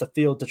across the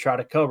field to try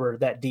to cover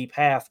that deep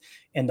half.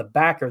 And the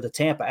backer, the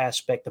Tampa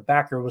aspect, the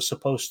backer was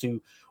supposed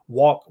to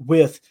walk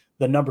with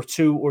the number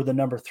 2 or the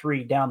number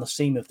 3 down the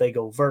seam if they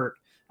go vert.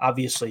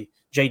 Obviously,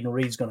 Jaden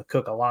Reed's going to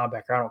cook a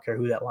linebacker. I don't care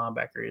who that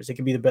linebacker is. It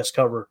can be the best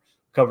cover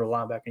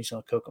linebacker. He's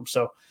going to cook them.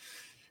 So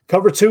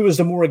cover 2 is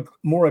the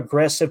more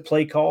aggressive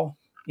play call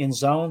in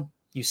zone.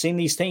 You've seen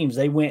these teams.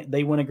 They went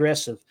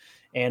aggressive,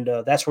 and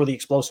that's where the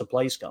explosive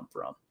plays come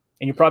from.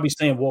 And you're probably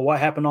saying, well, what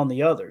happened on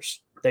the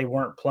others? They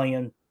weren't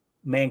playing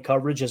man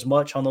coverage as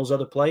much on those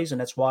other plays,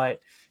 and that's why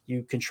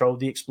you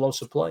controlled the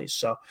explosive plays.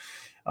 So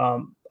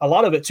A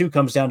lot of it too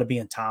comes down to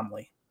being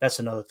timely. That's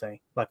another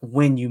thing, like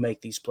when you make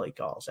these play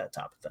calls, that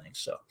type of thing.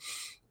 So,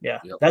 yeah,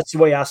 that's the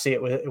way I see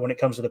it when it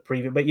comes to the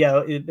preview. But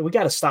yeah, we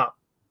got to stop.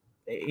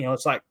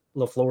 It's like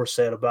LaFleur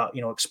said about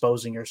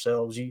exposing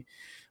yourselves.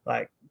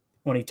 Like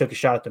when he took a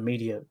shot at the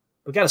media,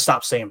 we got to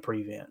stop saying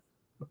prevent.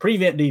 A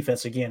prevent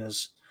defense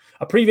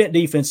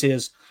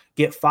is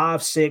get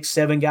 5, 6,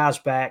 7 guys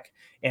back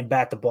and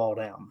bat the ball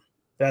down.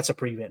 That's a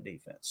prevent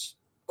defense.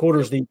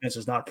 Quarters defense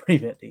is not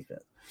prevent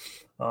defense.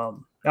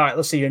 All right,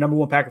 let's see here. Number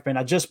one Packer fan.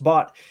 I just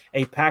bought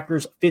a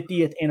Packers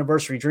 50th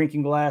anniversary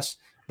drinking glass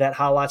that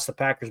highlights the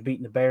Packers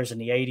beating the Bears in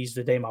the 80s,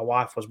 the day my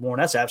wife was born.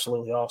 That's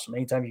absolutely awesome.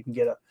 Anytime you can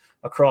get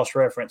a cross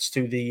reference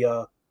to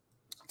the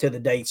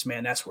dates,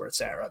 man, that's where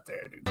it's at right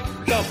there, dude.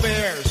 The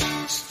Bears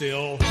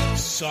still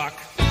suck.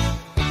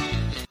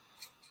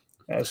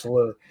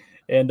 Absolutely.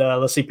 And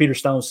let's see, Peter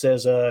Stone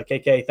says,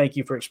 KK, thank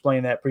you for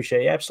explaining that.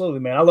 Appreciate it. Absolutely,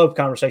 man. I love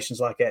conversations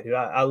like that, dude.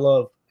 I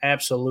love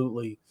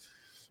absolutely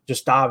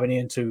just diving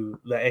into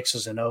the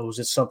X's and O's.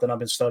 It's something I've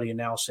been studying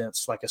now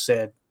since, like I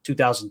said,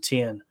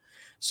 2010.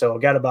 So I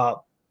got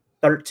about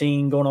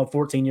 13 going on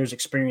 14 years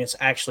experience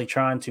actually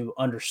trying to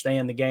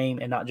understand the game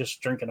and not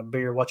just drinking a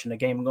beer, watching the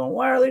game and going,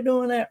 why are they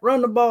doing that?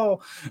 Run the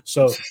ball.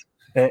 So,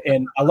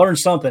 and I learned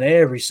something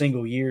every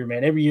single year,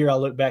 man. Every year I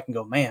look back and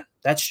go, man,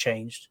 that's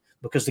changed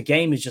because the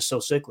game is just so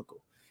cyclical.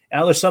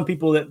 Now there's some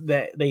people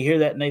that they hear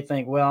that and they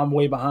think, well, I'm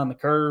way behind the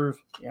curve.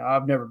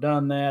 I've never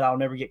done that. I'll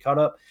never get caught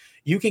up.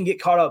 You can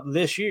get caught up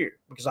this year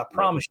because I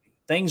promise you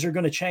things are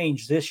going to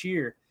change this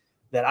year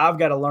that I've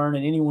got to learn,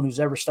 and anyone who's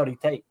ever studied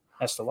tape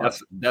has to learn.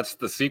 That's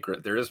the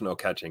secret. There is no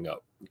catching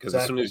up because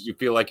as soon as you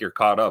feel like you're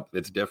caught up,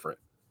 it's different.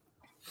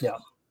 Yeah,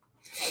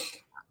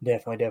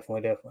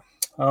 definitely.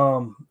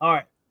 All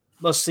right,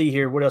 let's see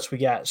here. What else we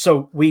got?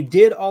 So we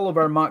did all of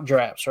our mock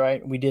drafts,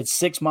 right? We did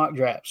 6 mock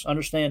drafts.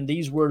 Understand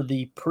these were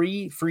the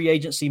pre-free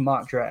agency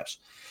mock drafts.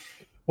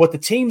 What the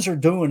teams are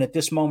doing at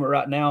this moment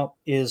right now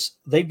is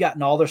they've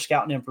gotten all their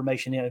scouting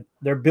information in.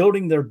 They're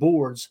building their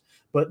boards,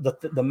 but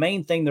the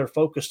main thing they're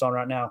focused on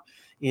right now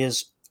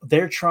is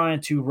they're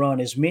trying to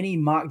run as many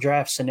mock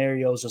draft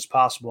scenarios as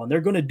possible, and they're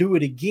going to do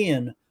it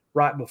again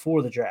right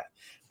before the draft.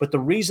 But the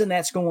reason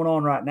that's going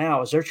on right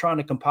now is they're trying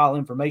to compile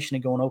information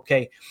and going,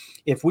 okay,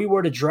 if we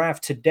were to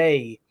draft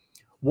today,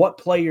 what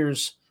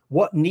players,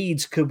 what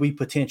needs could we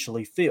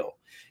potentially fill?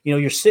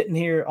 You're sitting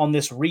here on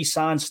this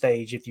re-sign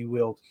stage, if you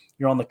will.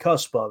 You're on the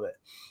cusp of it.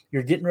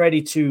 You're getting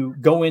ready to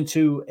go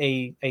into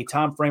a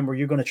time frame where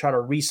you're going to try to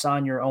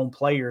re-sign your own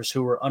players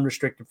who are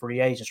unrestricted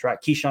free agents, right?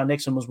 Keisean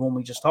Nixon was one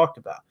we just talked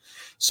about.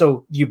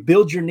 So you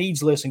build your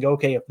needs list and go,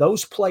 okay, if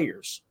those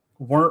players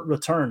weren't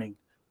returning,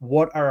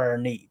 what are our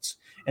needs?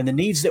 And the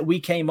needs that we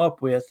came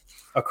up with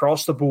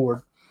across the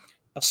board,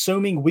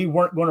 assuming we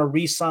weren't going to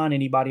re-sign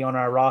anybody on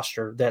our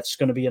roster that's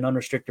going to be an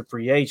unrestricted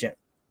free agent,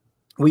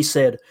 we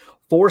said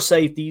 4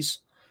 safeties,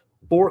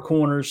 4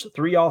 corners,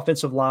 3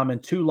 offensive linemen,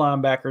 2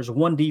 linebackers,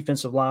 1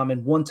 defensive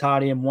lineman, 1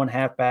 tight end, 1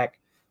 halfback,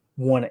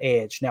 1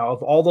 edge. Now,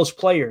 of all those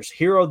players,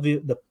 here are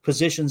the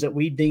positions that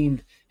we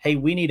deemed, hey,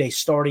 we need a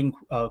starting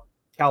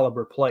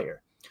caliber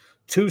player.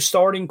 2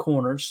 starting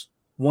corners,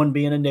 1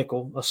 being a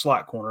nickel, a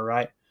slot corner,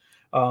 right?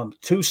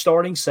 2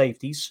 starting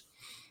safeties.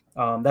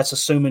 That's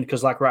assuming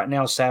because like right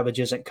now, Savage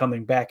isn't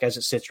coming back as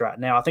it sits right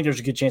now. I think there's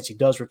a good chance he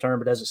does return,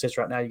 but as it sits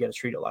right now, you got to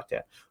treat it like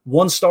that.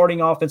 1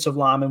 starting offensive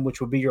lineman, which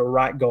would be your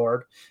right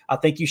guard. I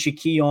think you should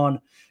key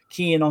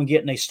in on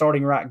getting a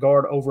starting right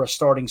guard over a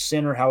starting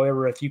center.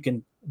 However, if you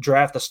can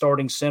draft a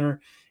starting center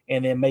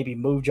and then maybe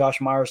move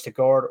Josh Myers to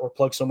guard or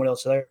plug someone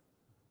else there.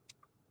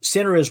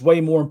 Center is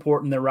way more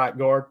important than right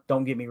guard.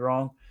 Don't get me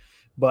wrong.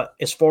 But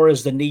as far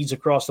as the needs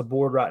across the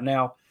board right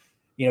now,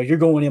 you're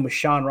going in with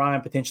Sean Ryan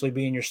potentially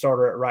being your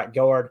starter at right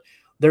guard.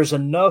 There's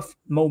enough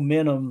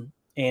momentum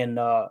and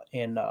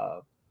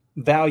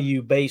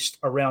value based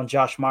around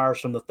Josh Myers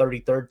from the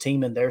 33rd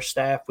team and their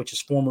staff, which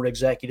is former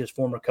executives,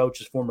 former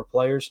coaches, former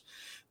players,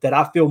 that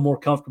I feel more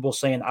comfortable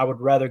saying I would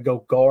rather go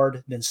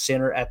guard than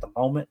center at the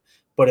moment.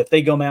 But if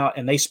they come out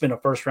and they spend a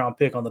first-round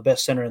pick on the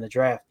best center in the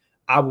draft,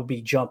 I would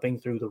be jumping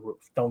through the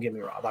roof. Don't get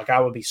me wrong. I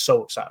would be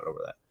so excited over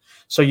that.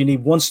 So you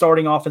need 1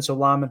 starting offensive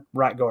lineman,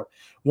 right guard,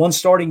 1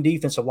 starting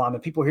defensive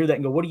lineman. People hear that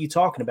and go, what are you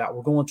talking about?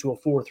 We're going to a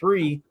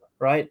 4-3,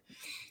 right?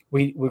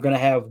 We're going to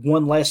have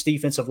 1 less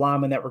defensive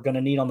lineman that we're going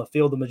to need on the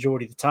field the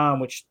majority of the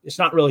time, which it's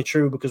not really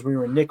true because we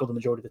were in nickel the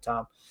majority of the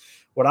time.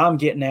 What I'm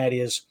getting at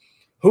is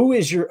who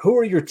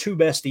are your 2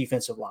 best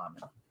defensive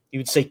linemen? You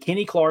would say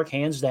Kenny Clark,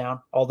 hands down,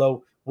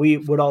 although we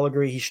would all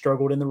agree he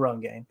struggled in the run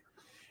game.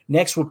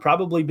 Next would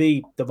probably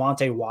be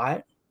Devontae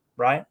Wyatt,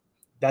 right?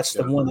 That's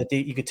the one that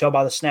you could tell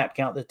by the snap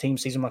count the team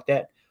sees him like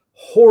that.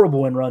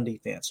 Horrible in run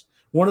defense.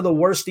 One of the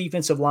worst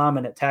defensive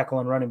linemen at tackle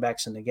and running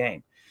backs in the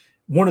game.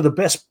 One of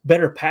the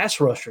better pass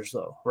rushers,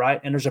 though,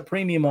 right? And there's a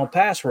premium on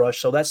pass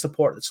rush, so that's the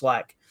part that's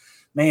like,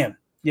 man,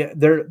 yeah,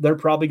 they're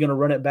probably going to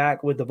run it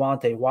back with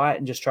Devontae Wyatt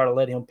and just try to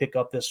let him pick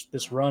up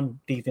this run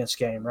defense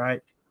game,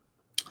 right?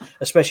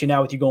 Especially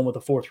now with you going with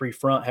a 4-3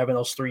 front, having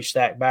those 3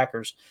 stacked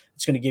backers,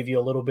 it's going to give you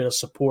a little bit of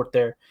support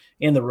there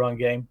in the run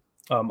game.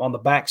 on the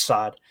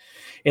backside.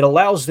 It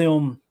allows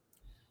them,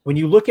 when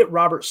you look at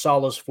Robert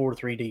Saleh's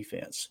 4-3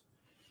 defense,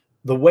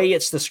 the way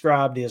it's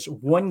described is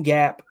one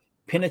gap,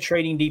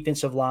 penetrating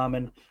defensive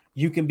lineman.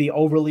 You can be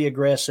overly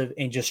aggressive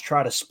and just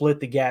try to split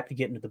the gap to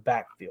get into the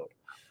backfield.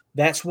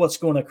 That's what's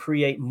going to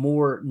create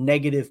more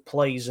negative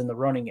plays in the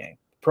running game.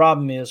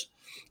 Problem is,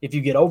 if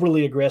you get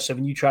overly aggressive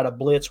and you try to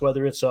blitz,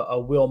 whether it's a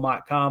Will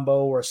Mike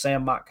combo or a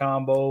Sam Mike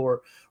combo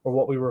or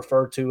what we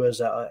refer to as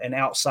an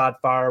outside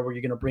fire, where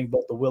you're going to bring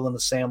both the Will and the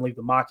Sam, leave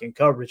the Mike in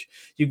coverage,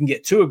 you can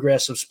get too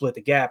aggressive, split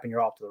the gap, and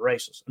you're off to the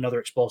races. Another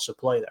explosive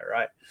play there,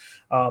 right?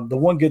 The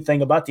one good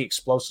thing about the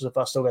explosives, if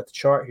I still got the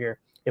chart here,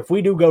 if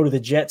we do go to the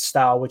jet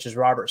style, which is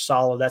Robert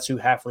Saleh, that's who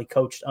Hafley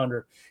coached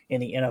under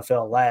in the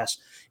NFL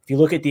last. If you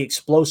look at the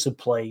explosive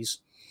plays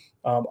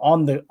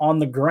on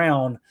the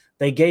ground,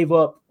 they gave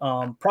up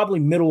probably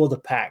middle of the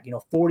pack,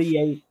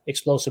 48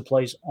 explosive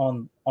plays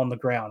on the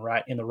ground,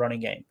 right, in the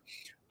running game.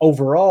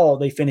 Overall,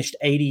 they finished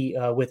 80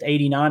 with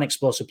 89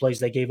 explosive plays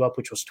they gave up,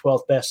 which was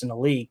 12th best in the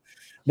league.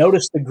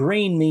 Notice the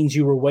green means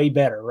you were way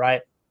better,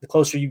 right? The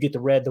closer you get to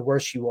red, the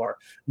worse you are.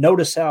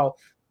 Notice how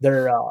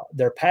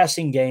their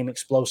passing game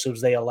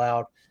explosives they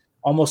allowed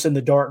almost in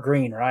the dark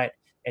green, right?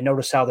 And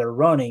notice how their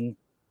running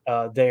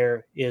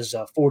there is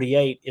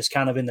 48 is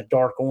kind of in the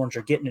dark orange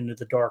or getting into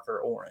the darker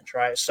orange,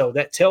 right? So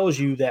that tells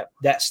you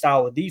that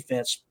style of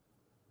defense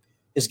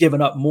is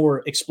giving up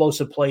more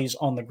explosive plays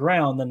on the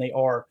ground than they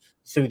are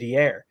through the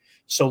air.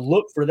 So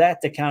look for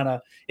that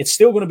to it's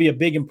still going to be a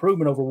big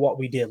improvement over what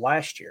we did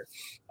last year,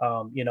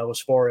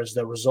 as far as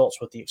the results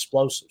with the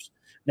explosives.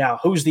 Now,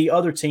 who's the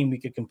other team we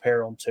could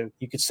compare them to?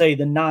 You could say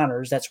the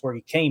Niners. That's where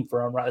he came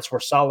from, right? That's where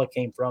Saleh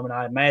came from. And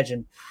I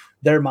imagine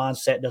their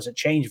mindset doesn't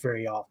change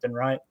very often,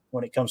 right,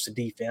 when it comes to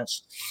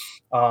defense.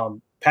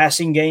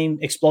 Passing game,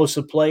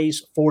 explosive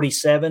plays,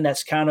 47.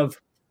 That's kind of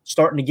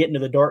starting to get into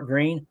the dark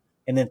green.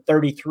 And then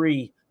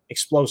 33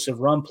 explosive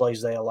run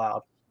plays they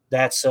allowed.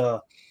 That's,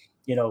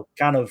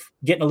 kind of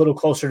getting a little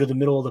closer to the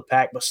middle of the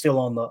pack, but still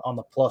on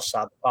the plus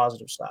side, the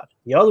positive side.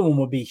 The other one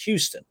would be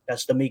Houston.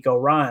 That's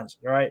DeMeco Ryans,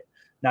 right?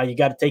 Now, you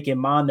got to take in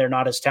mind they're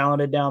not as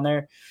talented down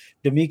there.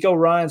 DeMeco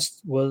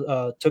Ryans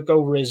took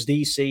over as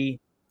DC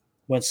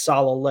when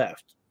Saleh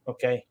left,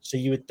 okay? So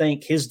you would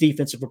think his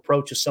defensive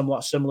approach is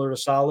somewhat similar to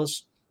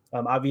Saleh's.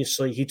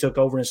 Obviously, he took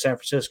over in San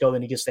Francisco,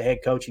 then he gets the head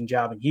coaching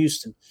job in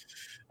Houston.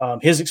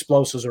 His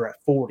explosives are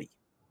at 40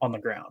 on the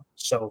ground,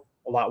 so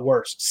a lot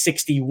worse,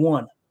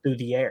 61 through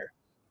the air.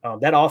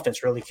 That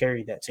offense really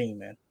carried that team,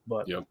 man.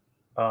 But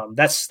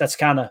that's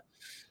kind of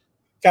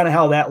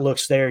how that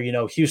looks there.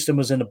 Houston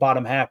was in the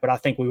bottom half, but I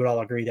think we would all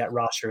agree that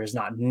roster is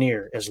not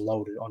near as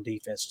loaded on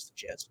defense as the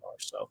Jets are.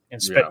 So,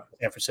 and San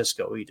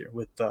Francisco either,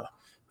 with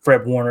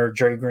Fred Warner,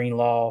 Jerry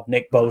Greenlaw,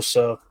 Nick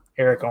Bosa,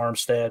 Eric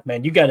Armstead.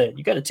 Man, you got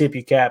to tip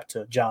your cap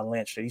to John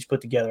Lynch. He's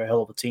put together a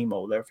hell of a team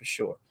over there for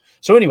sure.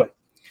 So anyway,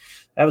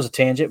 that was a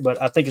tangent,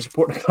 but I think it's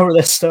important to cover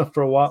that stuff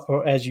for a while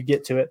or as you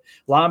get to it.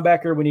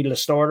 Linebacker, we needed a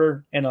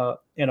starter and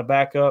a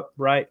backup,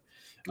 right?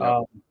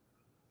 Yep.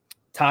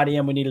 Tight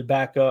end, we needed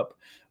backup.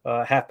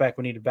 Halfback,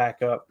 we needed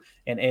backup,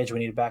 and edge, we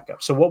needed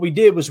backup. So what we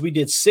did was we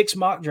did 6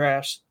 mock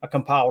drafts. I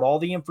compiled all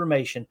the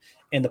information,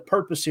 and the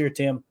purpose here,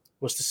 Tim,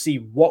 was to see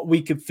what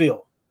we could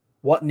fill.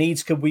 What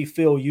needs could we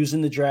fill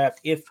using the draft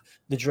if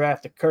the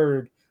draft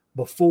occurred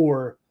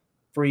before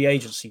free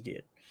agency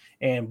did?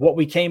 And what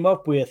we came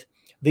up with,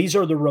 these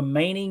are the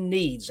remaining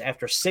needs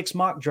after 6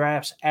 mock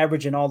drafts,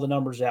 averaging all the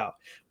numbers out.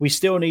 We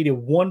still needed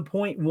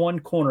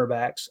 1.1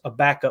 cornerbacks of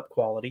backup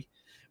quality.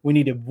 We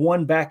needed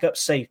 1 backup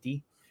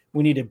safety.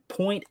 We needed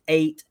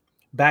 0.8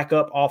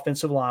 backup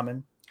offensive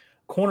linemen.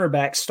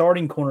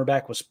 Starting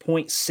cornerback was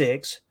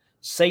 0.6.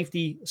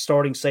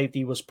 Starting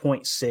safety was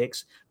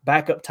 0.6.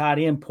 Backup tight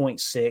end,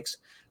 0.6.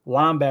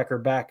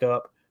 Linebacker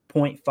backup,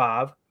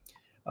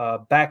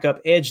 0.5.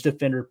 Backup edge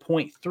defender,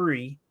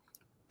 0.3.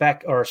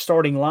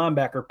 Starting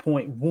linebacker,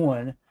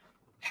 0.1.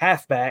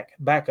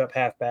 Backup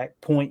halfback,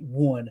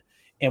 0.1.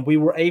 And we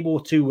were able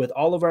to, with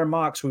all of our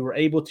mocks, we were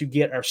able to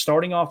get our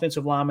starting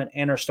offensive lineman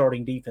and our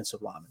starting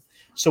defensive lineman.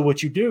 So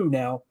what you do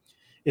now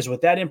is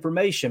with that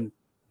information,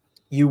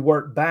 you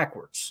work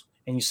backwards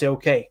and you say,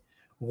 okay,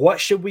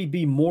 what should we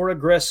be more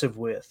aggressive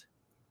with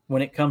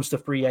when it comes to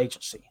free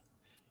agency?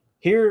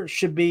 Here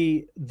should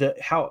be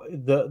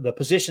the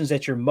positions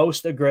that you're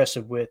most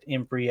aggressive with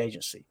in free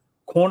agency: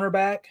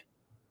 cornerback,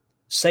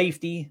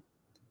 safety,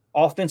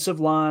 offensive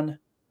line,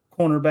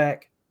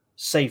 cornerback,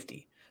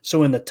 safety.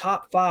 So in the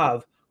top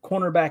 5,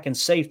 cornerback and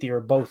safety are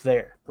both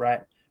there,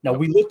 right? Now,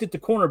 we looked at the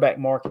cornerback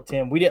market,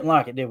 Tim. We didn't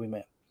like it, did we,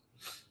 man?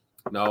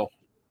 No.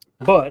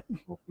 But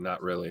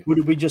not really. What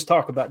did we just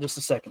talk about just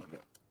a second ago?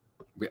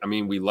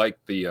 We like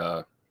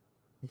the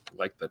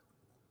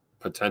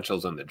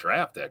potentials in the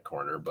draft at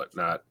corner, but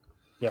not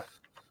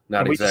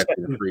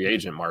exactly the free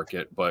agent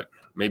market, but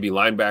maybe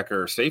linebacker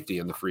or safety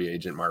in the free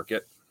agent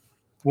market.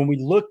 When we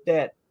looked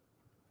at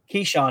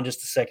Keisean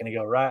just a second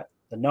ago, right?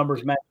 The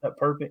numbers match up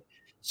perfect.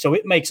 So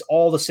it makes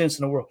all the sense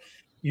in the world.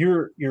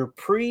 Your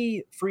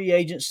pre-free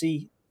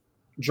agency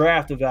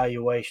draft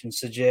evaluation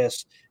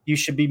suggests you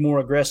should be more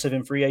aggressive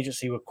in free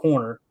agency with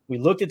corner. We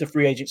looked at the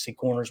free agency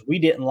corners. We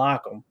didn't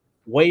like them.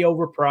 Way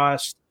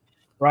overpriced,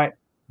 right?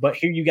 But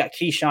here you got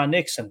Keisean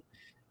Nixon.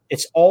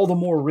 It's all the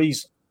more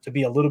reason to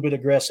be a little bit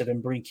aggressive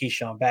and bring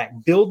Keisean back.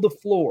 Build the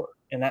floor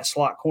in that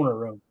slot corner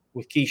room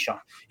with Keisean.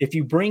 If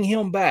you bring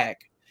him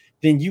back,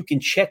 then you can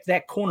check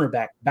that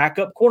cornerback.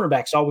 Backup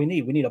cornerback's all we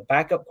need. We need a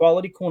backup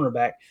quality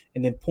cornerback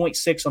and then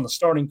 0.6 on the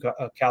starting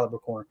caliber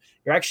corner.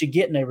 You're actually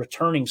getting a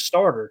returning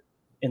starter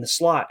in the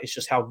slot. It's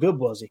just how good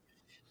was he?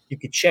 You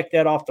could check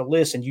that off the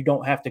list, and you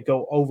don't have to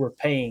go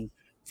overpaying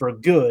for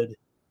good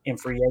in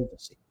free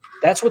agency.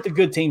 That's what the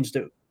good teams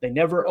do. They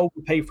never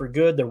overpay for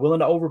good. They're willing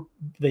to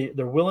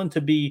they're willing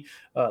to be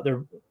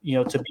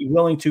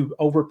willing to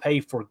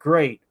overpay for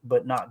great,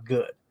 but not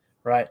good,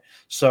 right?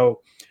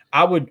 So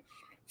I would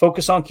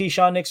focus on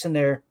Keisean Nixon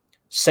there.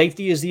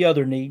 Safety is the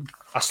other need.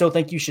 I still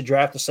think you should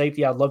draft a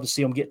safety. I'd love to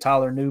see them get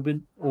Tyler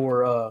Nubin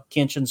or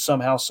Keisean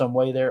somehow, some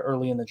way there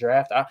early in the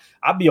draft.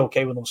 I'd be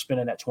okay with them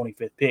spending that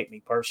 25th pick,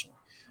 me personally.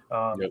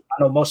 I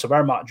know most of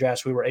our mock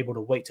drafts, we were able to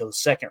wait till the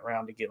second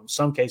round to get them.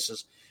 Some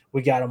cases,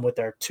 we got them with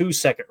our 2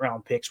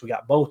 second-round picks. We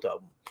got both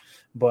of them.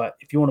 But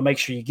if you want to make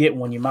sure you get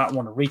one, you might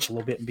want to reach a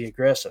little bit and be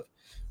aggressive.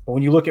 But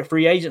when you look at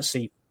free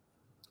agency,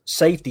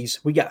 safeties,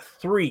 we got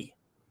three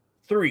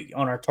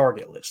on our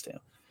target list now.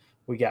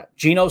 We got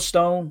Geno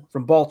Stone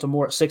from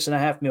Baltimore at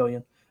 $6.5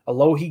 million,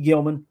 Alohi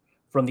Gilman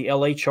from the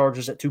LA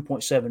Chargers at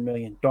 $2.7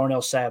 million.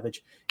 Darnell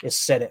Savage is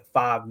set at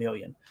 $5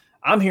 million.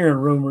 I'm hearing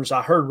rumors.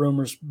 I heard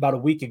rumors about a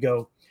week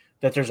ago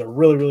that there's a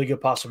really, really good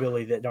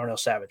possibility that Darnell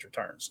Savage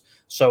returns.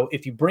 So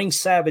if you bring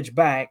Savage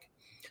back,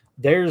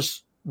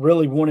 there's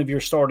really one of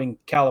your starting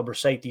caliber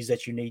safeties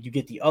that you need. You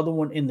get the other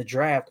one in the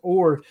draft,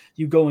 or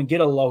you go and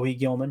get a Alohi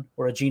Gilman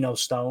or a Geno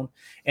Stone.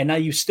 And now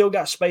you've still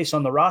got space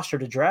on the roster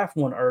to draft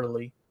one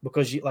early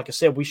because, like I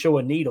said, we show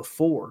a need of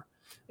 4.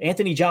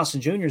 Anthony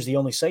Johnson Jr. is the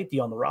only safety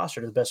on the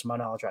roster to the best of my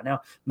knowledge right now.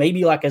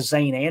 Maybe like a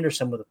Zane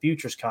Anderson with a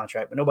futures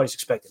contract, but nobody's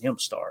expecting him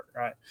to start,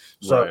 right?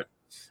 So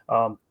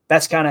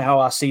that's kind of how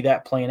I see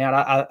that playing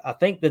out. I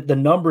think that the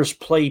numbers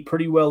play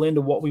pretty well into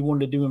what we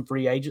wanted to do in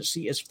free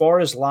agency. As far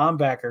as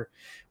linebacker,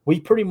 we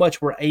pretty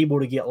much were able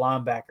to get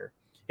linebacker.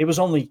 It was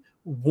only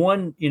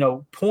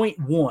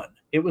 0.1.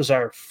 It was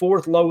our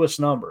 4th lowest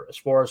number as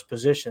far as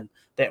position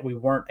that we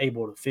weren't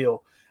able to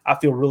fill. I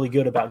feel really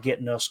good about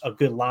getting us a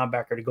good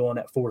linebacker to go on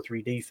that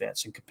 4-3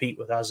 defense and compete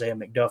with Isaiah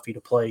McDuffie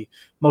to play.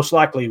 Most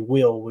likely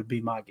Will would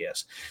be my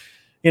guess.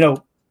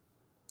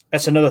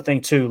 That's another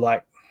thing too.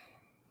 Like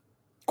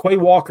Quay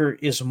Walker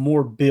is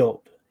more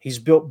built. He's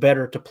built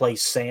better to play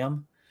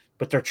Sam,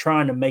 but they're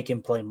trying to make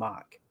him play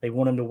Mike. They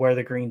want him to wear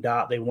the green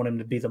dot. They want him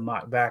to be the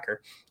Mike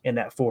backer in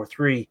that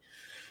 4-3.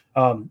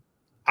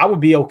 I would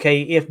be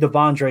okay if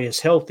Devondre is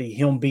healthy,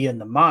 him being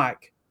the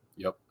Mike.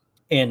 Yep.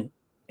 And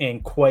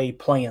Quay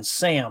playing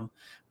Sam.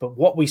 But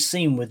what we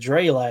seen with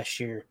Dre last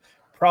year,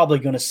 probably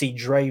going to see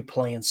Dre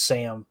playing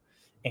Sam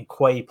and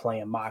Quay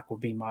playing Mike would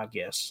be my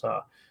guess.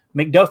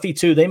 McDuffie,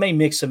 too, they may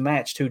mix and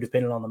match, too,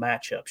 depending on the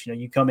matchups.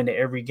 You come into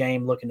every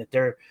game looking at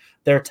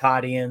their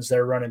tight ends,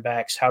 their running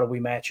backs. How do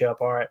we match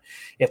up? All right,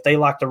 if they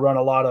like to run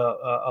a lot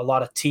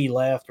of T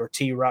left or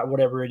T right,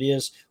 whatever it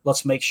is,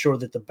 let's make sure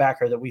that the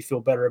backer that we feel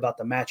better about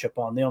the matchup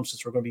on them,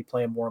 since we're going to be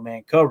playing more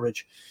man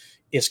coverage,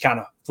 is kind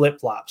of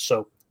flip-flop.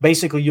 So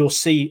basically,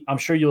 I'm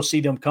sure you'll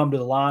see them come to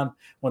the line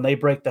when they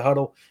break the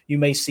huddle. You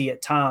may see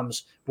at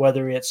times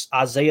whether it's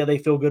Isaiah they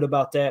feel good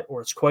about that,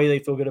 or it's Quay they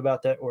feel good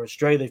about that, or it's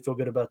Dre they feel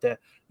good about that.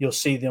 You'll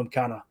see them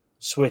kind of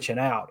switching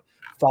out,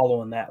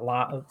 following that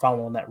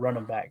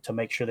running back to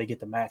make sure they get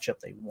the matchup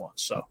they want.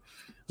 So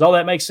does all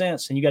that make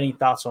sense? And you got any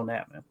thoughts on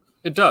that, man?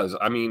 It does.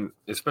 I mean,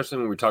 especially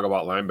when we talk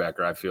about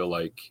linebacker, I feel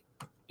like,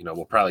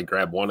 we'll probably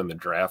grab one in the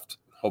draft.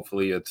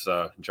 Hopefully it's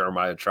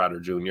Jeremiah Trotter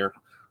Jr.,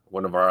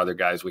 one of our other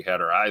guys we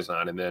had our eyes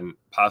on, and then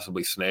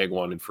possibly snag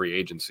one in free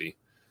agency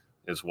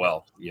as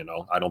well.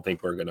 I don't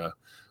think we're going to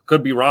 –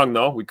 could be wrong,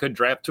 though. We could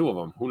draft 2 of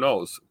them. Who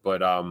knows?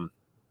 But I'm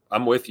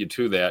with you,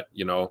 too, that,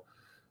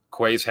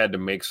 Quay's had to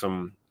make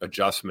some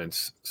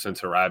adjustments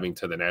since arriving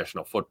to the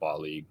National Football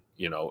League.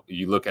 You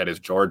look at his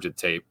Georgia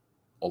tape,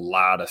 a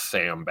lot of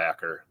Sam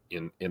backer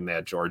in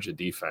that Georgia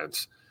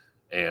defense.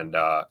 And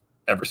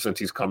ever since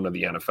he's come to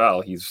the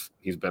NFL,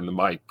 he's been the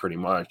Mike pretty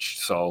much.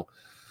 So –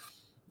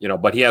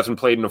 but he hasn't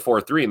played in a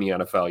 4-3 in the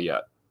NFL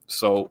yet.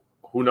 So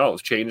who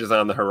knows? Changes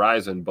on the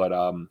horizon. But,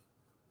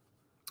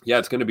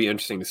 it's going to be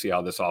interesting to see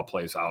how this all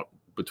plays out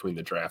between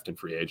the draft and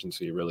free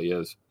agency. It really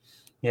is.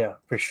 Yeah,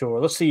 for sure.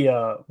 Let's see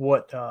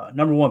what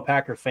number one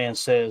Packer fan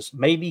says.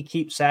 Maybe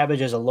keep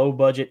Savage as a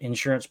low-budget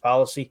insurance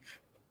policy,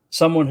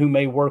 someone who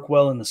may work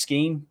well in the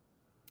scheme,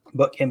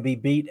 but can be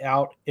beat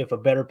out if a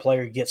better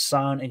player gets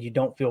signed and you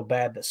don't feel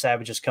bad that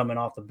Savage is coming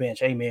off the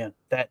bench. Amen.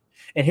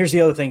 And here's the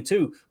other thing,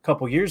 too. A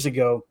couple years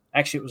ago,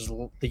 actually it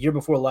was the year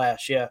before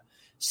last,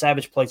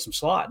 Savage played some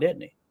slot,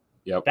 didn't he?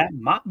 Yep. That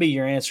might be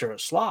your answer at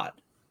slot,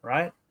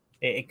 right?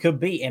 It could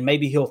be, and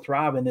maybe he'll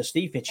thrive in this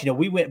defense.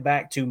 We went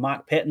back to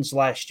Mike Pettine's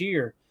last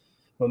year.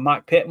 When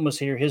Mike Pettin was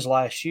here, his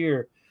last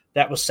year,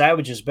 that was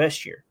Savage's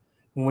best year.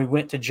 when we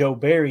went to Joe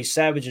Barry,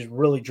 Savage has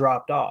really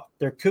dropped off.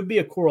 There could be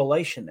a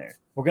correlation there.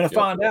 We're going to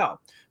find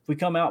out. If we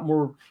come out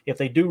more, if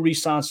they do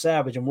re-sign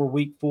Savage and we're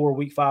week 4,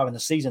 week 5 in the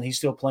season, he's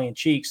still playing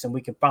cheeks, then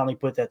we can finally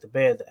put that to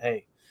bed that,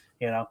 hey,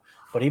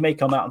 but he may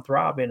come out and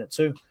thrive in it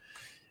too.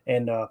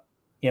 And,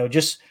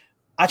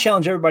 I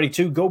challenge everybody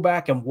to go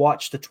back and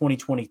watch the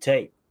 2020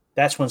 tape.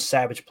 That's when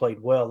Savage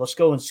played well. Let's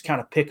go and kind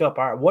of pick up,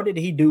 all right, what did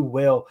he do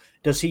well?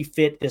 Does he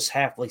fit this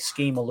Hafley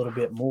scheme a little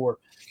bit more?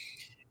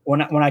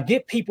 When I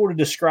get people to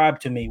describe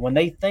to me, when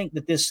they think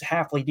that this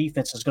Hafley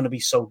defense is going to be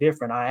so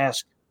different, I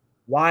ask,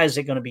 why is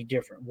it going to be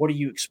different? What are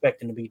you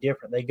expecting to be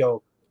different? They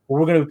go, well,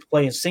 we're going to be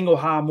playing single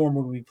high more, and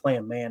we're going to be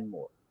playing man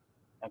more.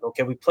 I go,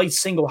 okay, we played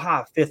single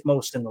high 5th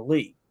most in the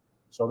league.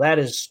 So that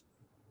is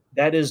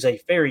a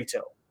fairy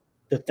tale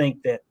to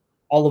think that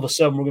all of a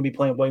sudden we're going to be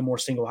playing way more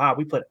single high.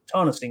 We played a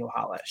ton of single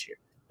high last year.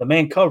 The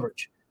man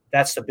coverage,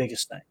 that's the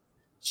biggest thing.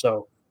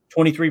 So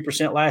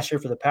 23% last year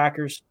for the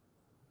Packers.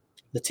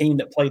 The team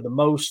that played the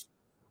most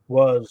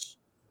was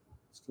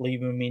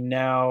leaving me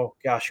now.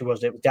 Gosh, who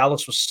was it?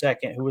 Dallas was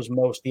second. Who was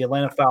most? The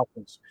Atlanta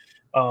Falcons.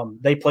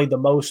 They played the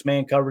most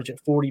man coverage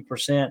at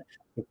 40%.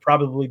 Would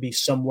probably be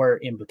somewhere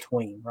in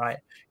between, right?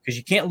 Because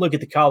you can't look at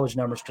the college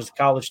numbers because the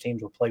college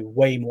teams will play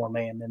way more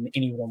man than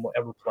anyone will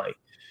ever play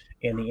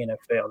in the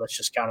NFL. That's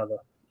just kind of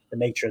the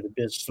nature of the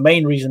business. The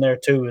main reason there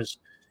too is,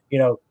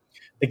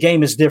 the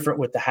game is different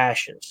with the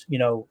hashes.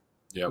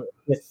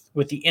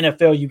 With the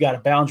NFL, you got a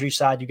boundary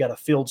side, you got a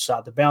field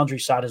side. The boundary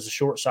side is the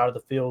short side of the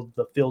field.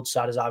 The field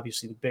side is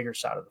obviously the bigger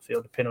side of the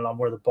field, depending on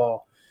where the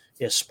ball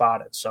is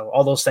spotted. So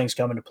all those things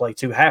come into play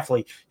too.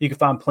 Hafley, you can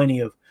find plenty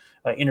of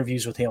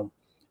interviews with him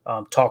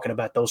talking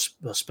about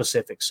the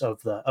specifics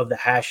of the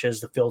hashes,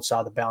 the field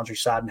side, the boundary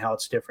side, and how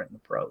it's different in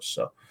the pros.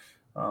 So,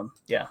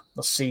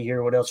 let's see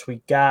here what else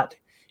we got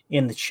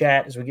in the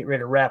chat as we get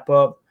ready to wrap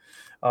up.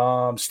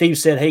 Steve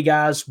said, hey,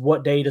 guys,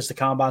 what day does the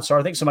combine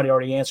start? I think somebody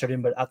already answered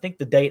him, but I think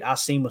the date I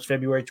seen was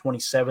February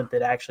 27th.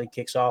 It actually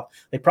kicks off.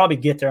 They probably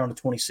get there on the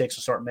 26th and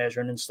start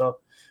measuring and stuff,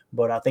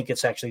 but I think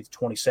it's actually the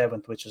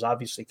 27th, which is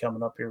obviously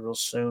coming up here real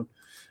soon.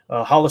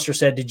 Hollister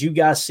said, did you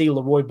guys see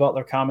Leroy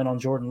Butler comment on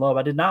Jordan Love?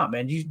 I did not,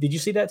 man. Did you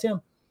see that,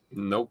 Tim?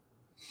 Nope.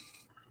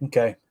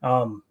 Okay.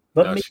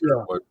 Let's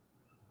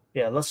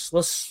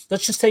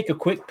just take a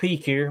quick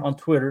peek here on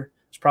Twitter.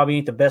 It's probably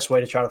ain't the best way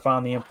to try to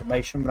find the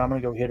information, but I'm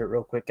going to go hit it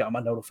real quick. God, my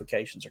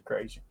notifications are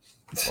crazy.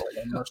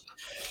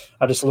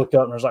 I just looked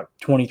up and there's like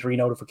 23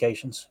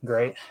 notifications.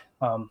 Great.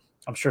 I'm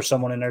sure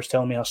someone in there is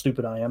telling me how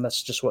stupid I am.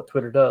 That's just what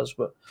Twitter does.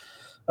 But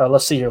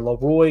let's see here.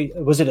 Leroy,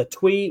 was it a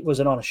tweet? Was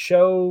it on a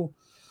show?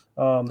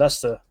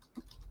 That's the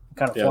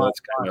kind of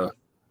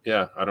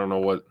I don't know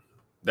what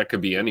that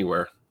could be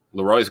anywhere.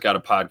 Leroy's got a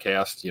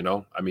podcast,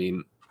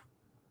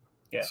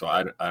 So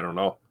I don't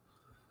know.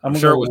 I'm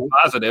sure it was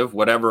positive,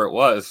 whatever it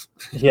was.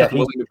 Yeah, I'm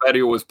willing to bet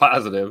it was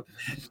positive.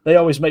 They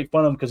always make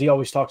fun of him because he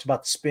always talks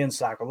about the spin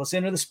cycle. Let's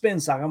enter the spin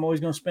cycle. I'm always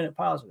going to spin it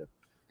positive.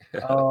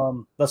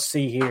 Let's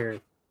see here.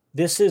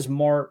 This is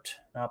marked.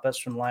 That's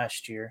from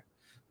last year.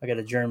 I got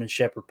a German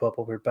Shepherd pup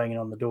over here banging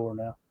on the door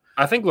now.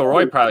 I think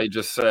Leroy probably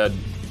just said,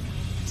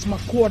 "It's my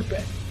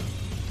quarterback."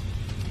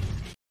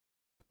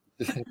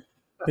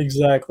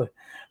 Exactly.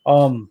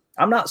 I'm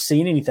not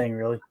seeing anything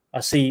really.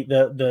 I see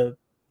the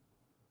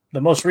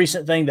most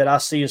recent thing that I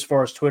see as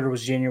far as Twitter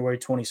was January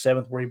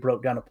 27th, where he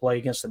broke down a play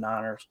against the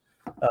Niners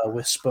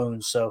with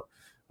Spoons. So,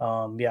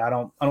 I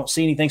don't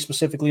see anything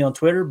specifically on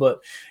Twitter, but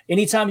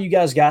anytime you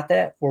guys got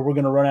that, where we're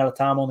going to run out of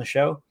time on the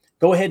show,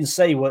 go ahead and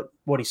say what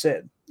he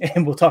said,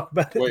 and we'll talk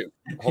about it. Wait,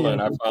 hold on.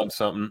 I found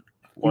something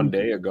one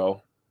day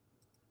ago.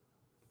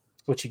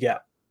 What you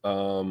got?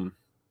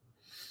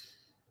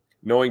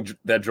 Knowing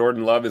that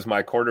Jordan Love is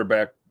my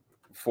quarterback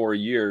for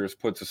years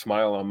puts a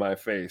smile on my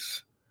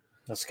face.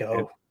 Let's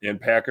go. And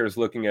Packers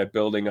looking at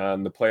building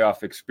on the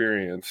playoff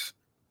experience.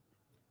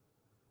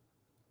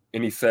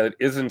 And he said,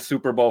 isn't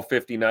Super Bowl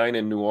 59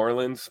 in New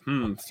Orleans?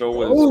 So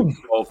was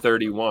Super Bowl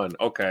 31.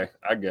 Okay,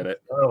 I get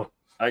it. Oh.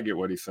 I get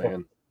what he's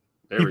saying.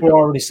 People are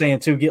already saying,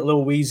 too, get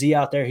Lil Weezy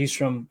out there. He's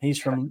from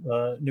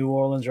New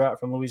Orleans, right,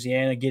 from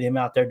Louisiana. Get him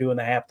out there doing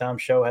the halftime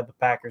show. Have the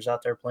Packers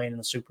out there playing in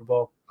the Super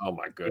Bowl. Oh,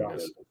 my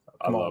goodness.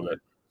 I love it.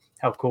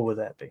 How cool would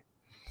that be?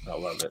 I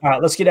love it. All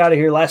right, let's get out of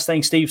here. Last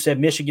thing Steve said,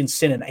 Michigan's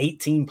sending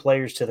 18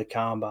 players to the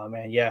combine,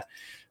 man. Yeah,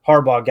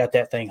 Harbaugh got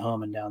that thing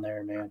humming down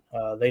there, man.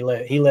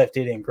 He left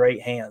it in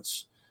great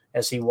hands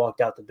as he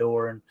walked out the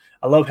door. And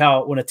I love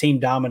how when a team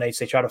dominates,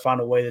 they try to find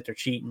a way that they're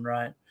cheating,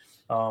 right?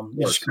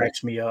 It just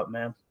cracks me up,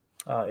 man.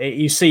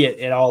 You see it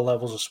at all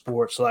levels of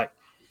sports. Like,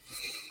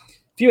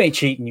 if you ain't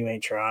cheating, you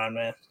ain't trying,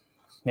 man.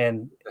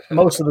 And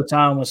most of the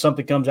time when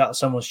something comes out,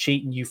 someone's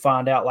cheating, you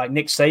find out, like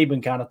Nick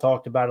Saban kind of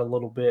talked about it a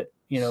little bit,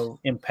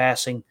 in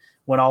passing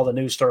when all the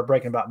news started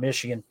breaking about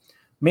Michigan.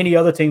 Many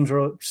other teams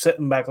were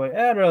sitting back like,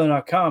 I'd rather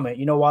not comment.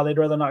 You know why they'd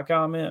rather not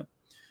comment?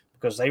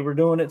 Because they were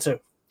doing it too.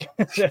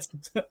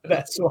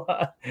 That's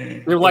why.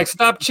 They were like,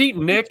 stop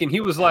cheating, Nick. And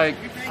he was like,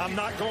 I'm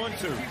not going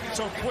to,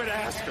 so quit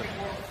asking.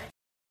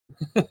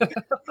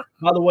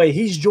 By the way,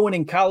 he's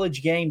joining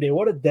College Game Day.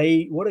 What a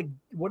day! What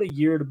a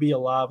year to be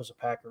alive as a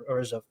Packer or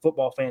as a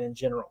football fan in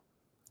general.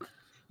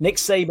 Nick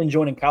Saban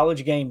joining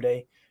College Game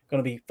Day,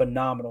 going to be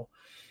phenomenal.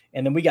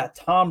 And then we got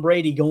Tom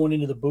Brady going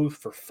into the booth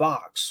for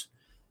Fox.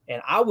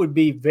 And I would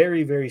be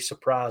very, very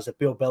surprised if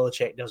Bill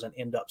Belichick doesn't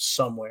end up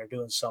somewhere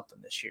doing something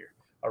this year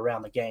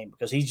around the game,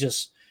 because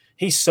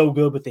he's so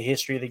good with the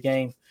history of the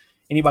game.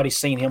 Anybody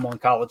seen him on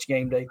College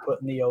Game Day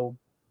putting the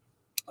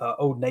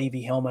old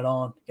Navy helmet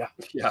on?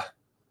 Yeah.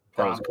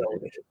 That was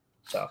great.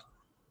 So,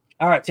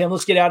 all right, Tim,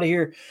 let's get out of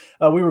here.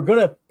 We were going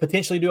to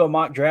potentially do a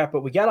mock draft,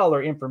 but we got all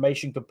our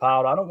information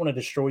compiled. I don't want to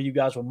destroy you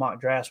guys with mock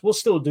drafts. We'll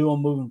still do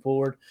them moving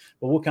forward,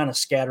 but we'll kind of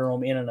scatter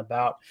them in and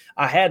about.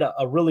 I had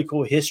a really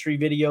cool history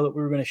video that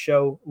we were going to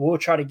show. We'll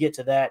try to get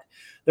to that.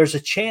 There's a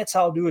chance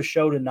I'll do a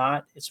show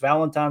tonight. It's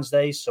Valentine's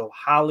Day, so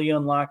highly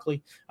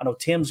unlikely. I know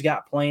Tim's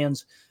got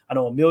plans. I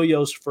know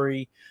Emilio's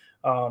free.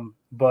 And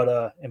by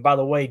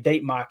the way,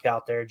 date Mike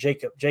out there.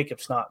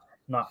 Jacob's not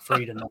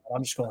free tonight.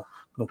 I'm just going to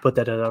put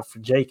that up for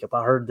Jacob.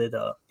 I heard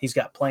that he's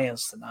got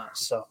plans tonight.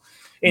 So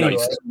anyway,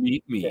 nice to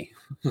meet me.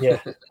 Yeah.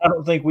 I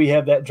don't think we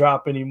have that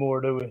drop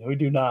anymore, do we? We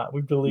do not.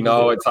 We believe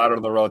it's out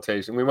of the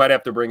rotation. We might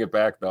have to bring it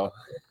back though.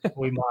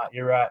 We might.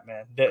 You're right,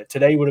 man.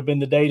 Today would have been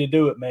the day to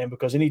do it, man,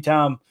 because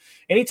anytime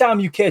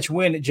you catch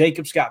wind that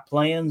Jacob's got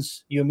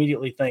plans, you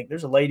immediately think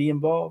there's a lady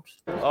involved.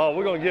 Oh,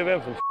 we're going to give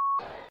him some.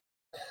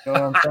 You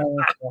know what I'm saying?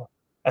 So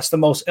that's the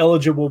most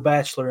eligible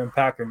bachelor in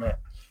Packernet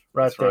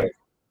right there. Right.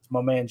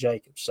 My man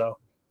Jacob. So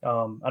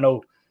I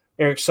know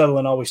Eric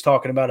Sutherland always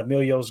talking about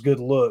Emilio's good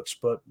looks,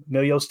 but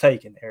Emilio's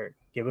taken. Eric,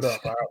 give it up.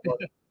 All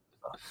right,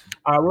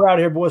 all right, we're out of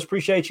here, boys.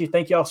 Appreciate you.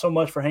 Thank y'all so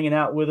much for hanging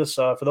out with us.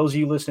 For those of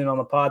you listening on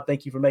the pod,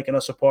 thank you for making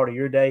us a part of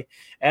your day.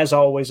 As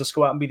always, let's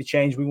go out and be the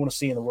change we want to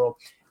see in the world.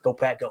 Go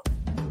Pack, go.